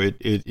 pages, so it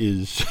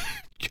is,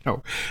 you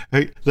know,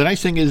 the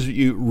nice thing is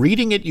you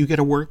reading it, you get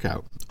a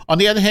workout. On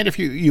the other hand, if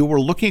you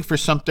were looking for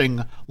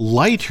something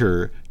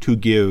lighter to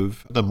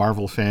give the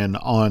Marvel fan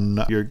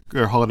on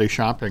your holiday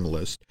shopping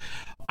list,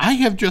 I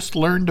have just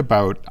learned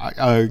about,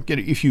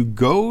 if you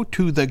go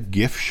to the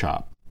gift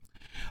shop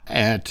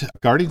at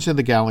Guardians of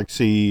the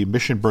Galaxy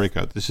Mission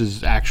Breakout, this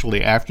is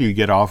actually after you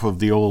get off of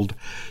the old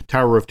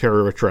Tower of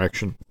Terror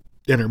attraction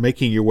and are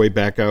making your way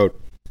back out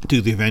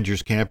to the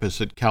Avengers campus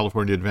at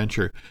California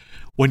Adventure.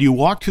 When you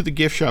walk to the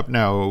gift shop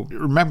now,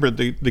 remember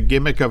the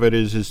gimmick of it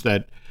is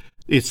that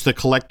it's the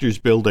collector's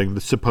building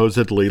that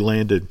supposedly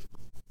landed,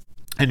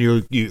 and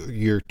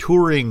you're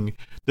touring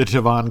the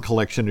Tavon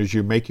collection as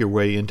you make your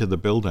way into the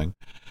building.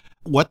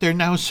 What they're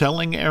now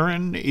selling,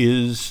 Aaron,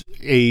 is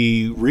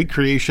a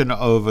recreation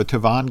of a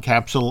Tavon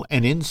capsule,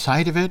 and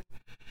inside of it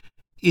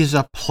is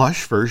a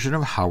plush version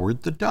of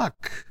Howard the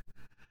Duck.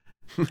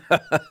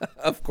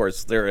 Of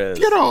course there is.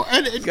 You know,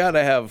 you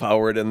gotta have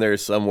Howard in there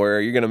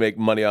somewhere. You're gonna make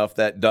money off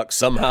that duck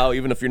somehow,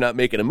 even if you're not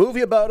making a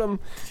movie about him.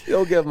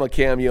 You'll give him a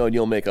cameo and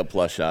you'll make a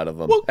plush out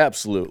of him. Well,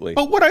 absolutely.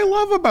 But what I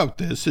love about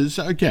this is,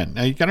 again,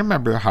 now you gotta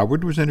remember,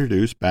 Howard was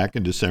introduced back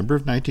in December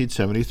of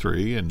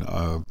 1973, and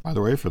by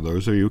the way, for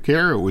those of you who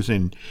care, it was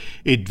in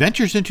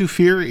Adventures into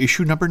Fear,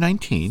 issue number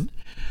 19,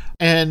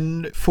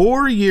 and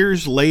 4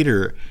 years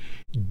later,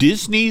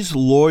 Disney's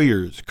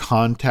lawyers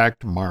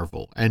contact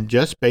Marvel and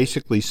just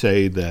basically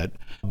say that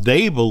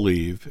they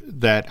believe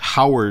that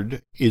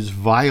Howard is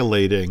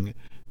violating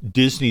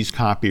Disney's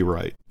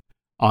copyright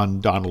on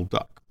Donald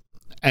Duck.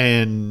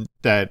 And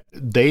that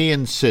they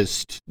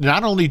insist,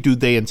 not only do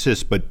they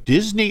insist, but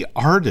Disney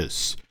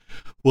artists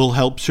will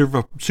help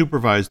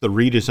supervise the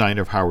redesign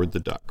of Howard the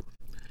Duck.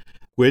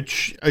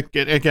 Which,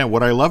 again,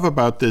 what I love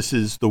about this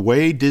is the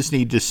way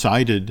Disney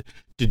decided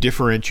to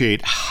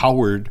differentiate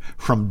Howard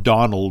from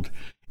Donald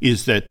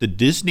is that the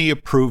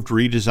Disney-approved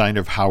redesign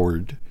of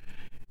Howard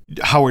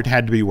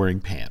had to be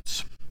wearing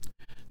pants.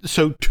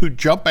 So to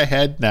jump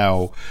ahead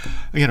now,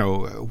 you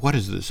know, what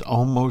is this,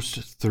 almost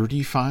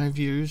 35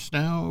 years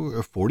now,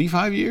 or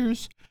 45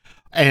 years?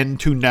 And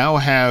to now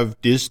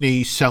have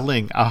Disney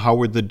selling a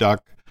Howard the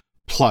Duck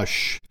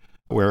plush,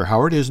 where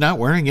Howard is not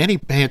wearing any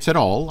pants at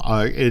all,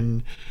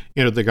 in,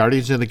 you know, the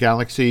Guardians of the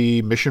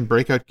Galaxy Mission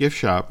Breakout gift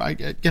shop,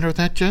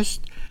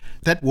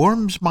 that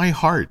warms my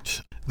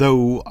heart.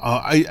 Though,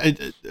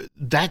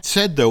 that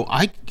said, though,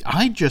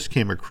 I just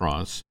came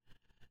across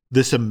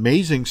this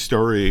amazing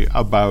story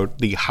about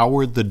the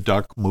Howard the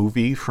Duck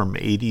movie from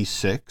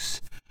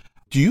 '86.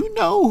 Do you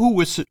know who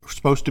was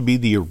supposed to be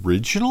the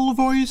original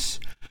voice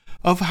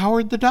of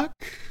Howard the Duck?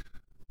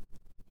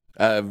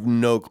 I have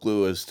no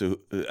clue as to,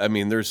 I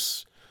mean,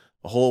 there's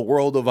a whole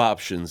world of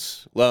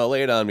options. Well,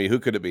 lay it on me. Who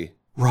could it be?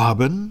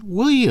 Robin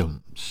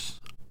Williams.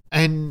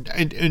 And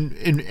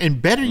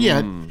better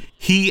yet,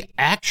 he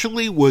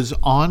actually was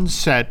on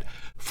set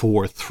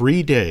for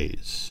 3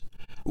 days.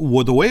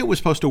 Well, the way it was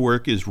supposed to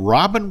work is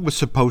Robin was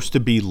supposed to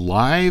be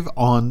live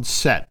on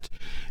set,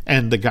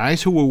 and the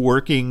guys who were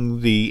working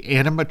the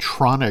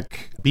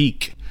animatronic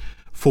beak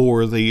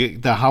for the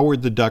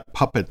Howard the Duck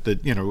puppet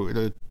that, you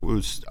know,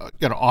 was,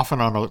 you know,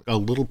 often on a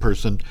little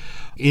person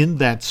in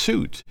that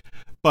suit.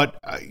 But,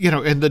 you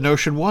know, and the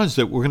notion was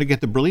that we're going to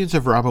get the brilliance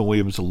of Robin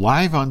Williams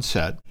live on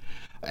set,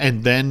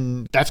 and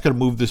then that's going to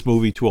move this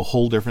movie to a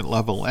whole different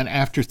level. And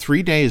after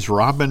 3 days,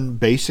 Robin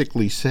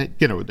basically said,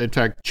 you know, in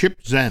fact,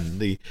 Chip Zen,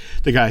 the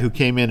guy who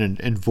came in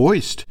and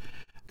voiced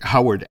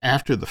Howard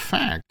after the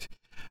fact,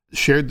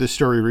 shared this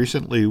story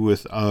recently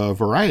with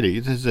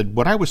Variety. He said,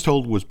 what I was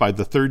told was by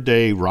the third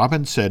day,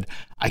 Robin said,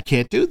 I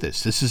can't do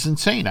this. This is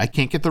insane. I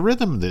can't get the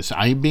rhythm of this.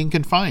 I'm being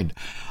confined.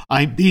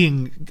 I'm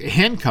being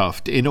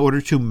handcuffed in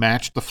order to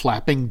match the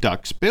flapping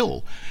duck's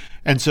bill.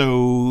 And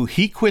so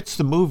he quits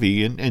the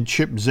movie, and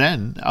Chip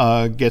Zen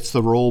gets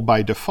the role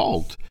by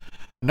default.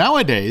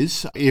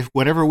 Nowadays,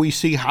 whenever we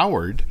see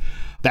Howard,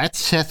 that's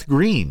Seth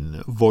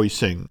Green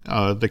voicing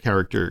the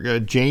character.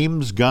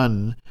 James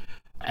Gunn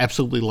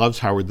absolutely loves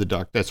Howard the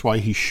Duck. That's why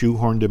he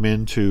shoehorned him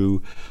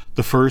into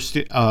the first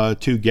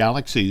two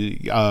Galaxy.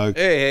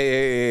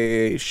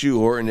 Hey,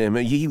 shoehorned him.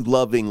 He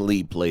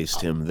lovingly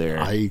placed him there.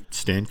 I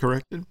stand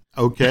corrected.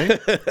 Okay.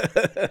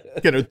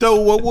 You know,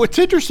 though what's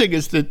interesting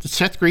is that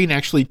Seth Green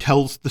actually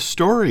tells the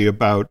story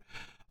about,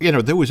 you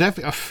know, there was a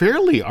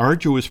fairly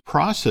arduous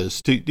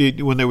process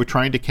when they were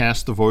trying to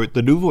cast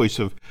the new voice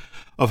of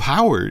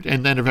Howard,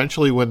 and then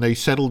eventually when they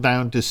settle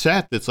down to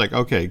set, it's like,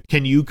 okay,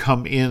 can you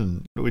come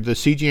in? The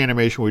CG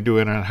animation we're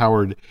doing on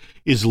Howard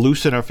is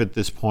loose enough at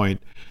this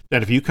point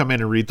that if you come in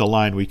and read the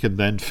line, we can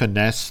then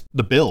finesse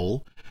the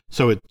bill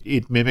so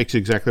it mimics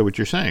exactly what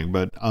you're saying.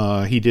 But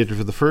he did it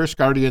for the first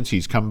Guardians.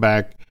 He's come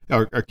back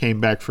or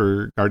came back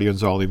for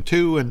Guardians Volume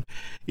 2, and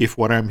if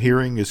what I'm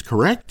hearing is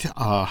correct,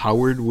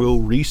 Howard will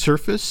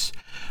resurface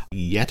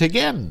yet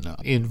again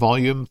in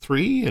Volume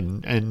 3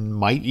 and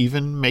might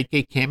even make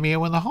a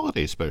cameo in the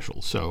holiday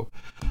special. So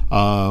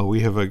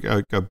we have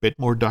a bit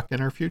more duck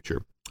in our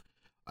future.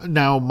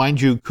 Now,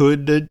 mind you,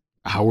 could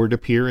Howard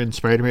appear in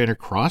Spider-Man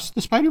Across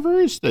the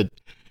Spider-Verse? That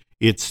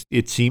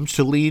it seems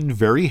to lean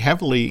very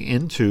heavily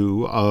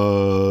into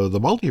the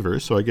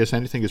multiverse, so I guess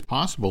anything is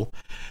possible.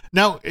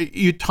 Now,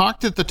 you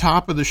talked at the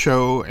top of the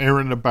show,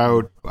 Aaron,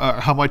 about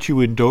how much you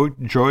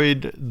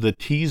enjoyed the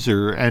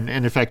teaser, and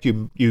in fact,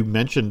 you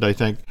mentioned, I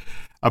think,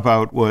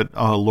 about what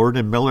Lord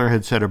and Miller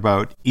had said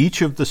about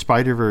each of the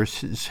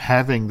Spider-Verses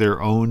having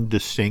their own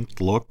distinct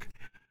look.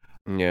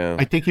 Yeah.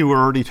 I think you were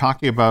already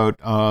talking about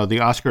the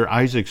Oscar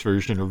Isaacs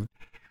version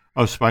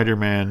of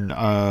Spider-Man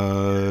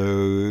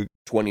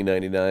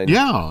 2099.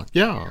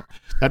 Yeah.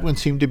 That one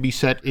seemed to be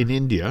set in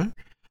India.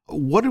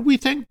 What did we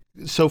think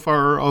so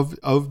far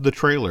of the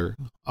trailer,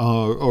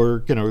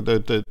 or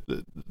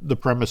the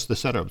premise, the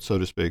setup, so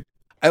to speak?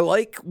 I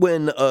like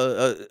when,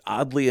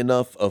 oddly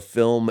enough, a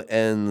film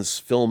ends,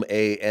 film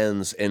A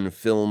ends, and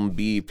film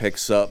B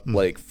picks up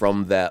like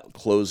from that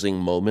closing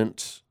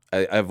moment.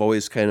 I've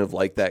always kind of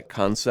liked that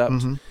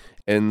concept,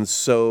 and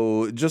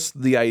so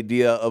just the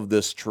idea of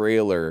this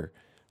trailer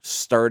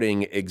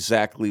starting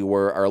exactly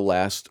where our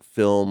last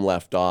film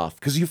left off,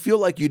 because you feel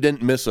like you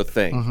didn't miss a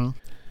thing.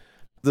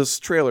 This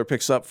trailer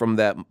picks up from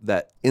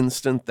that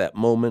instant, that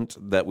moment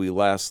that we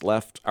last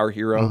left our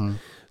hero.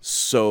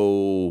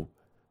 So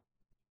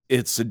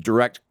it's a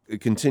direct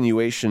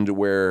continuation to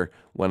where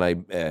when I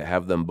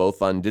have them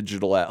both on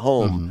digital at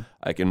home,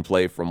 I can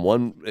play from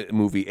one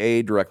movie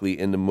A directly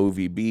into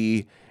movie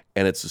B,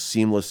 and it's a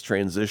seamless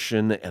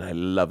transition, and I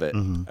love it.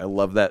 I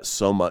love that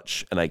so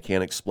much, and I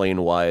can't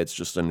explain why. It's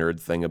just a nerd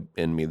thing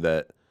in me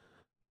that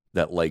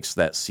likes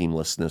that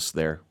seamlessness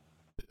there.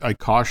 I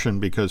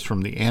caution because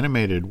from the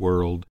animated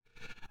world,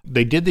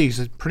 they did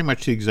pretty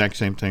much the exact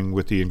same thing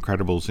with The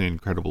Incredibles and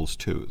Incredibles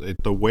 2.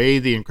 The way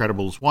The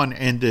Incredibles 1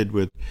 ended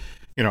with,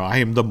 I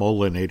am the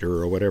Molinator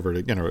or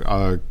whatever,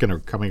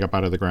 coming up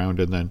out of the ground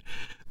and then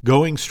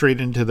going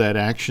straight into that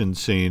action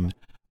scene.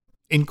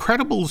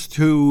 Incredibles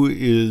 2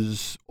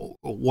 is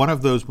one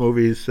of those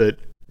movies that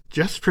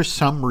just for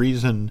some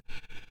reason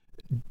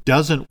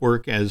doesn't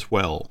work as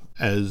well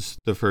as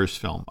the first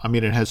film. I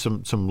mean, it has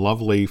some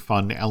lovely,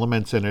 fun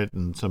elements in it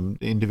and some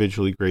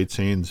individually great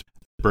scenes.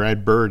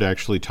 Brad Bird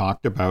actually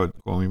talked about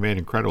when we made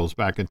Incredibles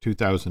back in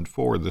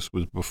 2004. This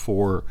was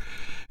before,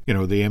 the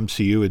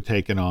MCU had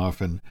taken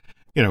off, and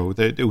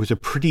it was a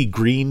pretty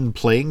green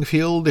playing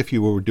field if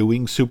you were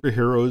doing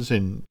superheroes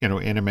in,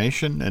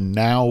 animation. And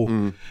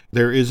now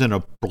there isn't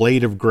a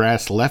blade of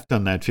grass left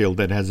on that field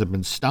that hasn't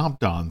been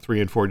stomped on 3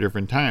 and 4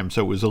 different times.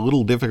 So it was a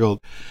little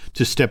difficult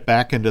to step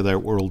back into that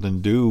world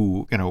and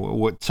do,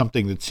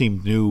 something that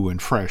seemed new and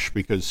fresh,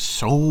 because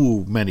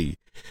so many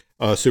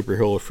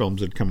superhero films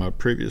had come out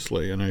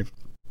previously. And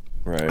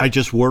I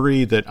just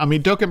worry that,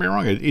 don't get me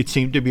wrong, it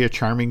seemed to be a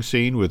charming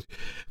scene with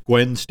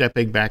Gwen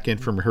stepping back in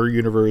from her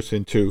universe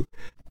into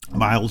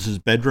Miles's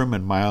bedroom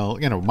and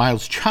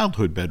Miles'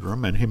 childhood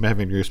bedroom, and him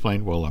having to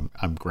explain, well,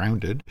 I'm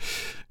grounded.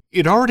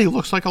 It already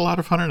looks like a lot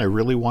of fun, and I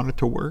really want it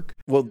to work.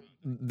 Well,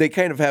 they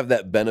kind of have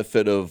that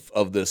benefit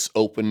of this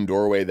open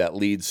doorway that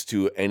leads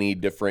to any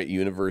different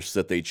universe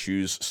that they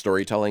choose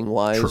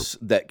storytelling-wise.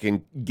 That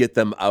can get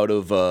them out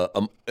of a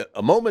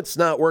moment's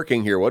not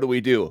working here. What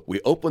do?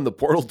 We open the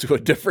portal to a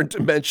different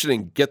dimension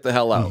and get the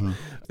hell out.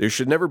 There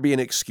should never be an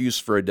excuse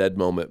for a dead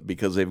moment,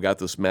 because they've got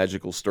this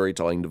magical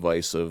storytelling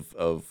device of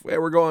hey,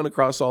 we're going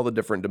across all the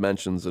different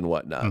dimensions and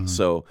whatnot.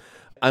 So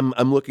I'm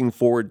looking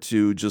forward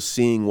to just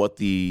seeing what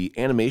the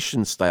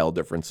animation style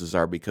differences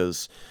are,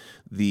 because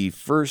the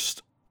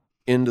first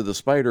Into the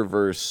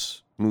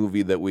Spider-Verse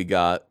movie that we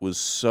got was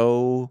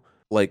so,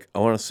 I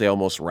want to say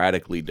almost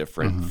radically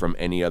different from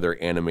any other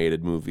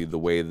animated movie. The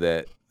way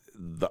that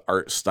the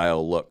art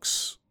style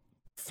looks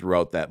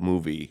throughout that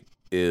movie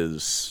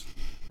is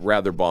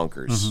rather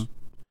bonkers.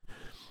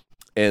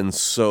 And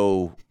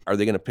so are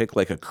they going to pick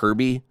a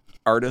Kirby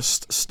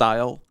artist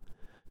style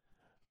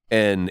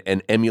and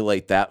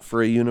emulate that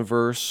for a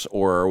universe,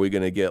 or are we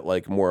going to get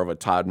more of a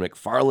Todd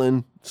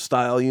McFarlane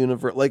style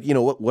universe?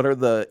 What are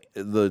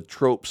the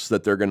tropes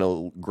that they're going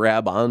to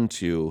grab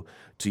onto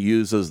to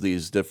use as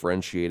these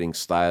differentiating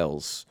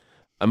styles?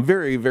 I'm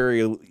very,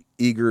 very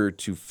eager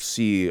to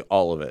see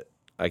all of it.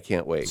 I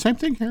can't wait. Same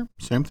thing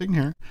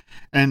here.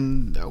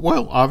 And,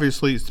 well,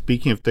 obviously,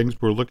 speaking of things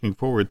we're looking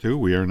forward to,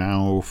 we are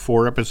now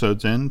 4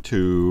 episodes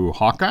into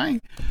Hawkeye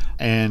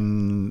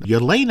and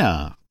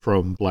Yelena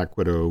from Black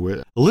Widow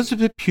with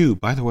Elizabeth Pugh.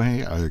 By the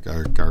way,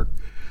 our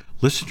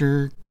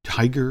listener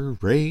Tiger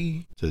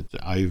Ray.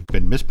 I've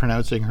been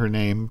mispronouncing her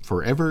name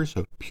forever,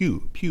 so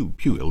Pugh,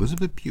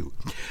 Elizabeth Pugh.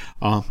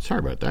 Sorry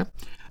about that.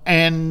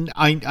 And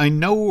I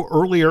know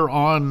earlier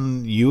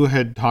on you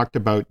had talked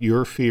about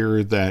your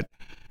fear that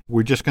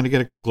we're just going to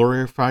get a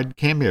glorified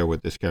cameo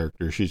with this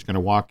character. She's going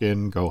to walk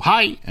in, go,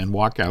 hi, and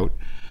walk out.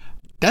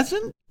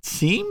 Doesn't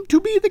seem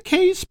to be the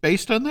case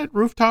based on that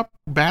rooftop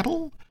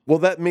battle. Well,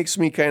 that makes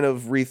me kind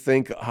of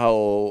rethink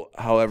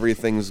how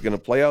everything's going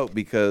to play out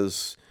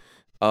because,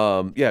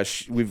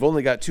 we've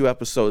only got 2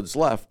 episodes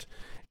left,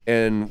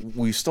 and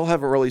we still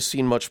haven't really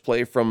seen much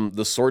play from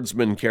the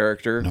swordsman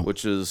character,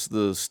 which is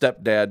the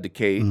stepdad to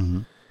Kate.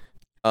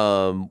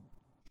 Mm-hmm.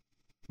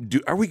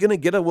 Are we going to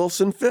get a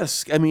Wilson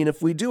Fisk? I mean,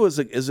 if we do, is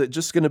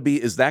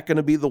that going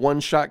to be the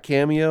one-shot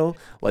cameo?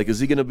 Like, is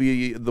he going to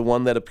be the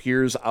one that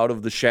appears out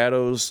of the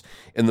shadows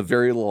in the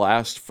very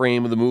last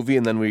frame of the movie,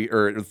 and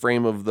then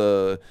frame of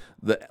the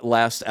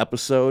last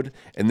episode,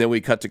 and then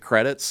we cut to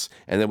credits,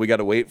 and then we got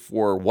to wait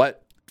for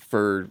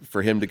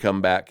him to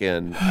come back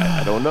in?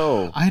 I don't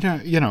know.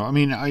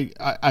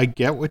 I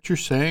get what you're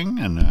saying,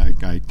 and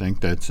I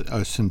think that's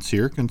a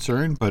sincere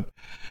concern, but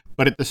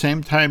at the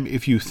same time,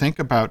 if you think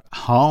about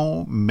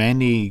how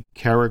many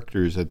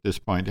characters at this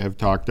point have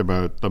talked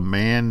about the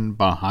man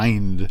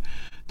behind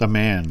the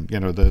man,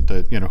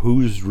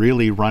 who's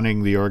really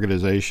running the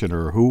organization,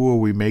 or who are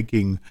we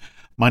making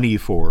money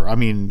for? I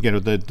mean,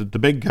 the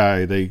big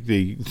guy,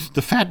 the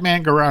Fat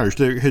Man Garage.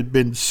 There had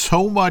been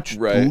so much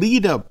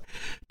lead up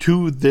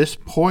to this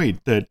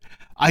point that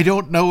I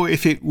don't know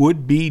if it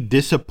would be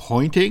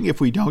disappointing if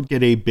we don't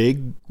get a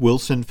big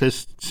Wilson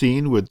Fisk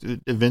scene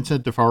with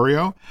Vincent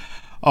D'Onofrio.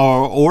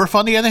 Or if,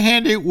 on the other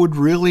hand, it would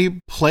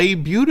really play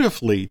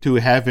beautifully to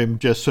have him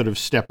just sort of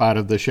step out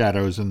of the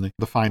shadows in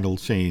the final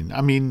scene. I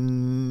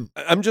mean,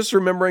 I'm just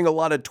remembering a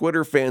lot of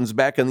Twitter fans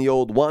back in the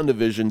old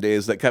WandaVision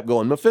days that kept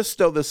going,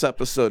 Mephisto this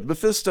episode,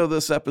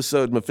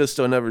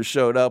 Mephisto never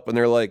showed up. And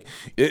they're like,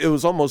 it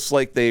was almost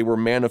like they were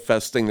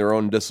manifesting their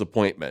own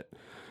disappointment.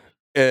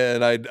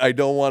 And I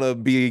don't want to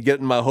be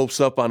getting my hopes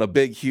up on a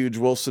big, huge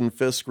Wilson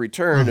Fisk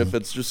return if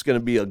it's just going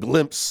to be a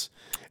glimpse,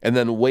 and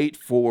then wait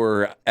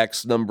for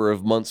X number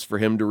of months for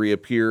him to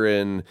reappear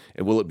in.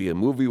 And will it be a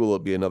movie? Will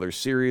it be another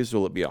series?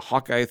 Will it be a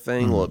Hawkeye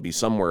thing? Will it be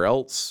somewhere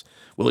else?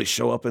 Will he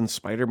show up in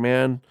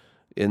Spider-Man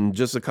in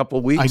just a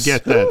couple weeks? I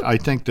get that. I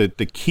think that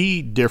the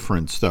key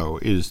difference, though,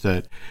 is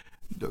that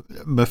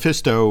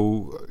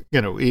Mephisto,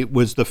 it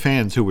was the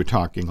fans who were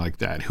talking like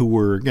that, who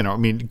were,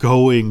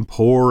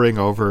 pouring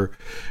over,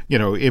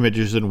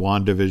 images in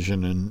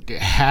WandaVision and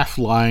half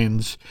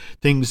lines,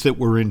 things that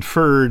were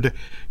inferred,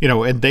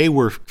 and they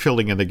were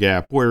filling in the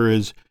gap.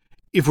 Whereas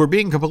if we're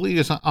being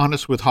completely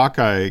honest with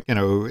Hawkeye,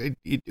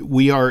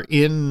 we are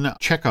in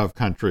Chekhov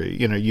country.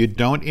 You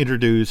don't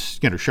introduce,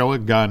 show a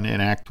gun in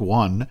Act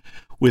 1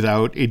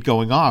 without it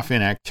going off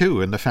in Act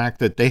 2. And the fact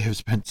that they have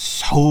spent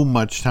so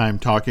much time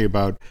talking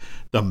about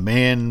the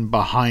man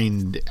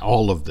behind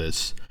all of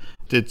this,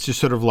 it's just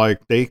sort of like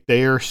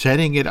they are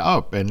setting it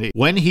up. And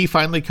when he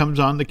finally comes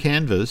on the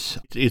canvas,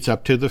 it's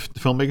up to the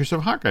filmmakers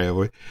of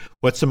Hawkeye.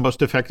 What's the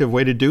most effective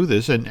way to do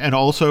this? And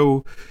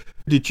also,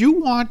 did you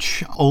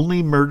watch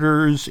Only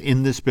Murders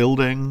in This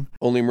Building?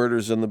 Only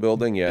Murders in the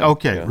Building, yeah.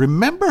 Okay. Yeah.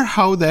 Remember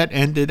how that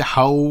ended,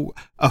 how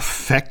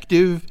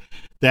effective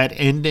that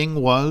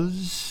ending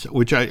was,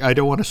 which I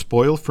don't want to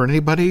spoil for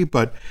anybody,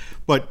 but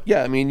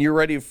yeah, I mean, you're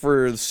ready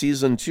for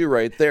season 2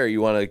 right there. You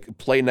want to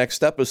play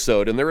next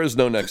episode, and there is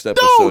no next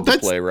episode to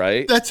play,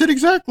 right? That's it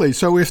exactly.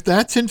 So if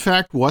that's in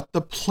fact what the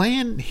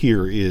plan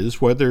here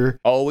is, whether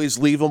always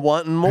leave them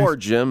wanting more,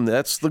 Jim.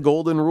 That's the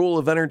golden rule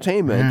of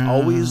entertainment.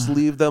 Always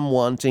leave them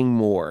wanting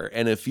more.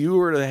 And if you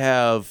were to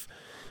have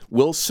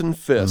Wilson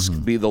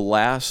Fisk be the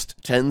last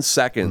 10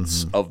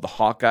 seconds of the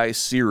Hawkeye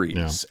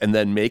series, and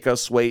then make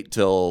us wait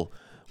till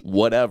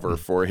whatever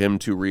for him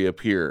to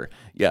reappear,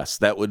 yes,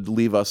 that would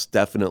leave us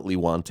definitely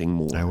wanting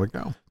more. There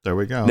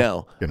we go.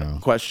 Now,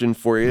 question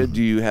for you.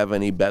 Do you have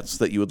any bets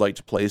that you would like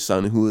to place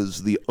on who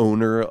is the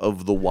owner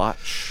of the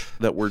watch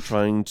that we're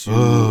trying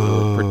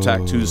to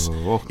protect?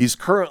 He's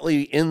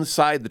currently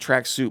inside the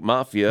Tracksuit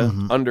Mafia,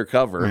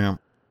 undercover.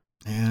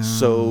 Yeah.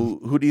 So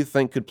who do you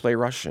think could play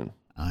Russian?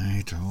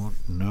 I don't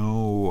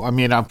know. I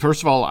mean,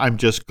 first of all, I'm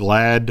just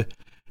glad,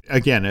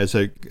 again, as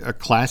a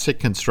classic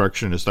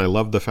constructionist, I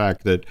love the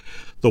fact that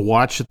the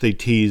watch that they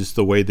teased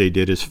the way they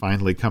did has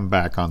finally come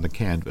back on the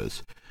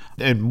canvas.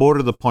 And more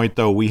to the point,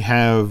 though, we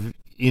have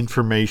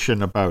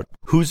information about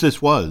whose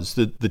this was,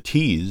 the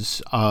tease,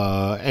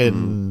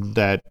 and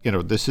that,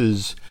 this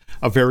is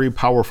a very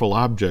powerful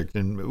object,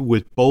 and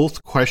with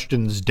both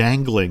questions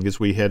dangling as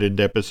we head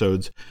into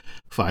episodes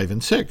 5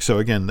 and 6. So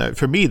again,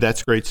 for me,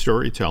 that's great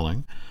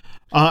storytelling.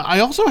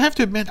 I also have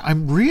to admit,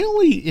 I'm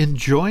really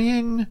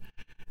enjoying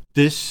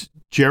this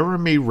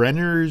Jeremy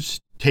Renner's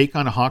take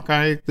on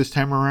Hawkeye this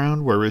time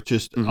around, where it's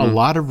just a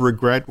lot of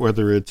regret,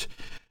 whether it's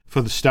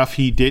for the stuff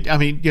he did. I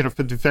mean,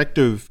 for the effect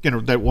of,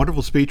 that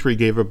wonderful speech where he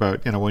gave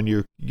about,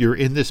 when you're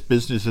in this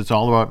business, it's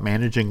all about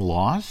managing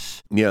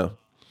loss. Yeah.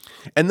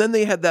 And then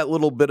they had that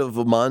little bit of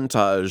a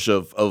montage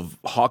of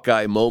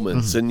Hawkeye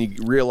moments, and you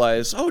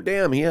realize, oh,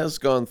 damn, he has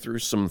gone through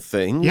some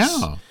things.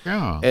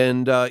 Yeah.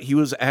 And he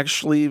was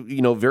actually,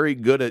 very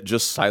good at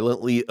just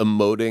silently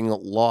emoting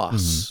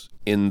loss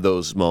in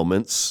those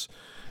moments.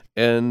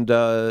 And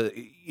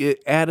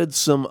it added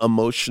some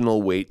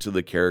emotional weight to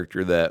the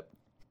character that,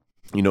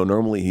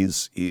 normally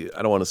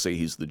I don't want to say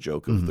he's the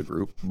joke of the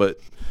group, but,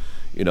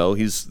 he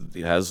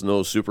has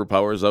no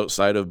superpowers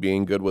outside of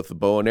being good with the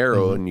bow and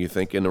arrow. And you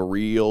think in a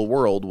real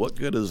world, what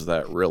good is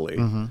that really?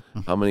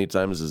 How many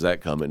times does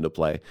that come into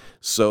play?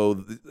 So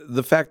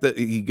the fact that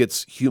he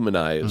gets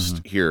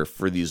humanized here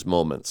for these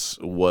moments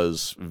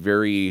was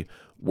very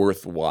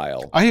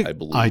worthwhile, I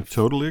believe. I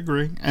totally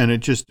agree. And it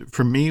just,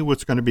 for me,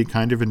 what's going to be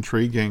kind of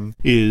intriguing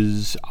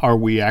is, are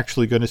we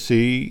actually going to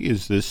see,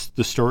 is this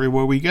the story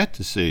where we get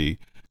to see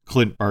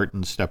Clint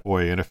Barton step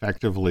away and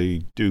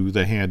effectively do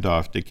the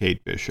handoff to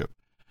Kate Bishop?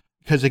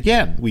 Because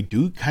again, we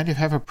do kind of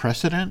have a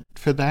precedent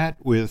for that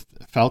with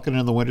Falcon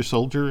and the Winter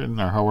Soldier, and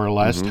how our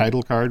last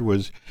title card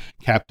was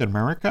Captain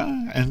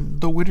America and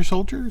the Winter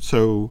Soldier.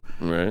 So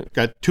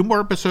got 2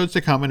 more episodes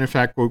to come. And in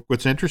fact,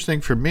 what's interesting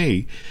for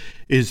me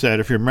is that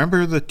if you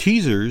remember the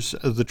teasers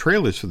of the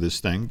trailers for this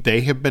thing,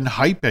 they have been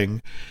hyping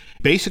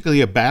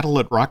basically a battle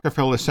at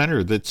Rockefeller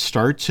Center that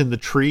starts in the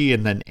tree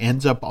and then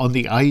ends up on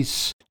the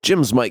ice.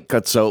 Jim's mic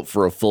cuts out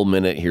for a full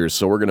minute here,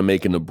 so we're going to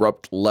make an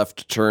abrupt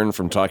left turn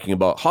from talking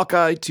about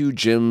Hawkeye to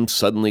Jim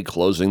suddenly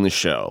closing the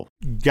show.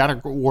 Gotta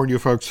warn you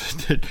folks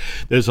that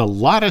there's a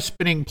lot of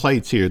spinning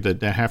plates here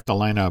that have to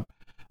line up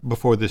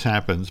before this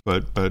happens,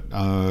 but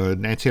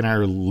Nancy and I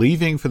are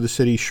leaving for the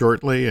city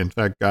shortly. In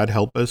fact, God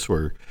help us,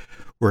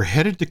 we're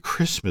headed to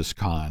Christmas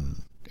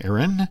Con.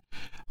 Aaron,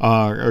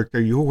 are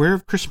you aware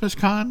of Christmas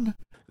Con?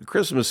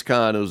 Christmas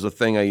Con was a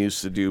thing I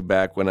used to do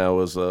back when I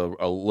was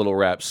a little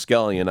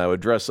rapscallion. I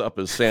would dress up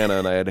as Santa,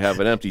 and I'd have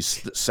an empty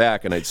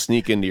sack, and I'd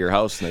sneak into your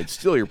house, and I'd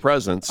steal your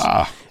presents,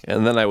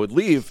 and then I would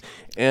leave.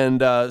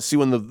 And see,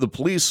 when the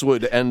police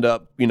would end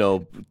up,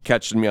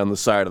 catching me on the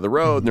side of the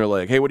road, and they're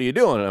like, hey, what are you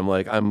doing? And I'm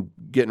like, I'm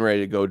getting ready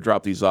to go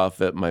drop these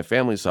off at my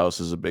family's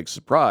house as a big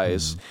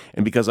surprise.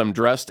 And because I'm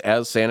dressed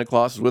as Santa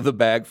Claus with a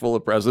bag full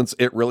of presents,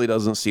 it really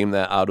doesn't seem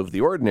that out of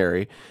the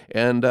ordinary.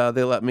 And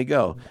they let me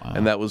go. Wow.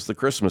 And that was the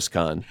Christmas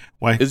Con.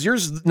 Why? Is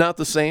yours not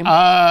the same?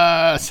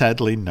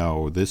 Sadly,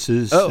 no. This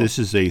is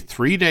a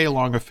 3-day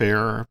long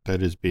affair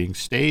that is being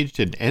staged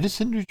in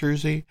Edison, New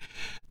Jersey,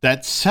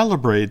 that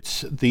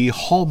celebrates the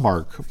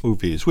Hallmark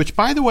movies, which,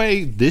 by the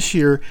way, this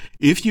year,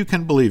 if you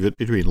can believe it,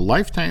 between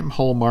Lifetime,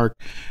 Hallmark,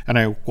 and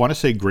I want to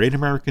say Great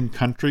American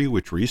Country,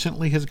 which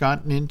recently has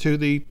gotten into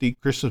the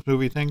Christmas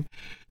movie thing,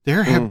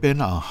 there have been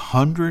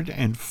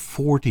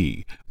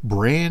 140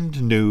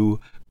 brand new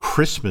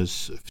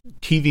Christmas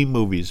TV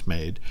movies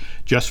made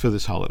just for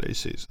this holiday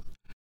season.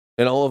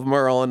 And all of them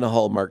are on the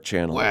Hallmark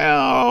Channel.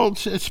 Well,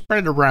 it's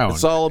spread around.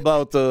 It's all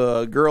about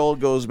the girl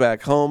goes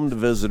back home to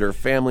visit her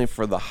family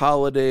for the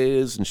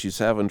holidays, and she's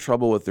having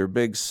trouble with her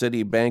big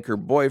city banker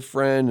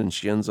boyfriend, and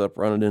she ends up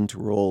running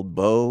into her old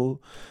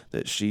beau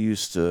that she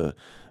used to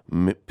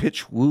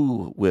pitch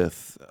woo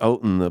with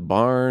out in the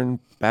barn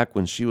back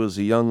when she was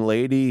a young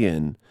lady.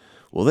 And,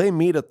 well, they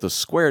meet at the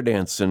square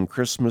dancing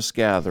Christmas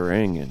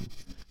gathering, and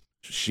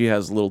she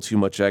has a little too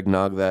much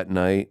eggnog that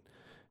night.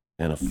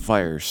 And a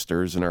fire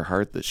stirs in her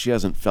heart that she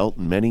hasn't felt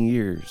in many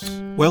years.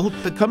 Well,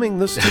 coming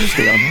this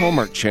Tuesday on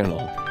Hallmark Channel.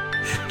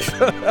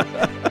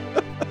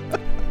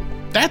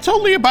 That's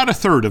only about a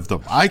third of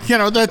them. I'm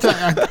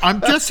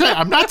just saying.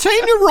 I'm not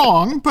saying you're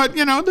wrong, but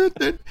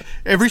that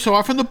every so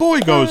often the boy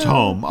goes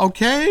home.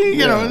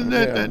 Okay,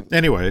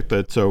 anyway.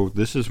 So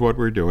this is what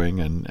we're doing,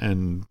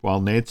 and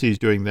while Nancy's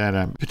doing that,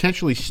 I'm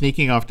potentially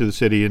sneaking off to the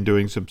city and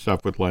doing some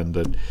stuff with Len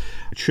that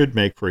should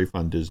make for a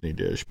fun Disney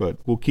dish. But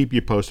we'll keep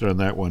you posted on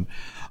that one.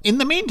 In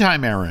the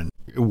meantime, Aaron,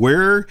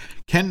 where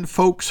can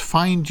folks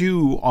find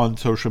you on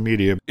social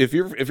media? If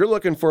you're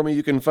looking for me,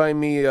 you can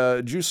find me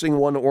juicing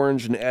one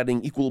orange and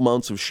adding equal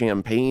amounts of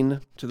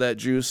champagne to that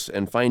juice,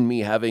 and find me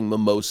having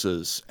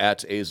mimosas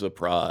at Asa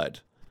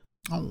Prod.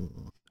 Oh.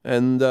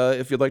 And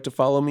if you'd like to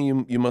follow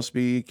me, you must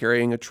be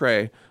carrying a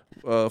tray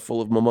full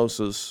of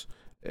mimosas.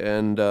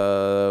 And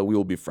we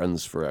will be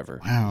friends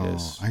forever. Wow,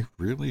 yes. I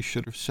really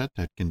should have set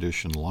that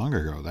condition long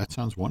ago. That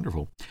sounds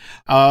wonderful.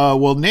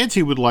 Well,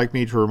 Nancy would like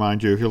me to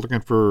remind you, if you're looking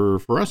for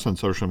us on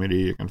social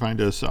media, you can find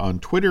us on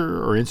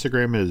Twitter or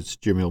Instagram as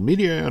Jim Hill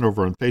Media, and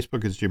over on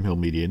Facebook as Jim Hill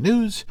Media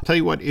News. I'll tell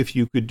you what, if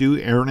you could do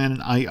Aaron and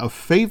I a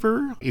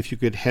favor, if you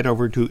could head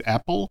over to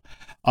Apple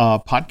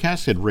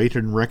Podcasts and rate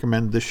and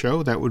recommend the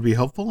show, that would be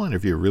helpful. And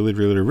if you really,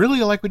 really,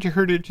 really like what you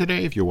heard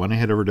today, if you want to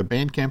head over to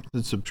Bandcamp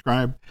and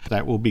subscribe,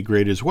 that will be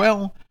great as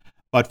well.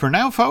 But for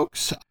now,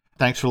 folks,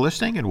 thanks for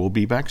listening, and we'll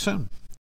be back soon.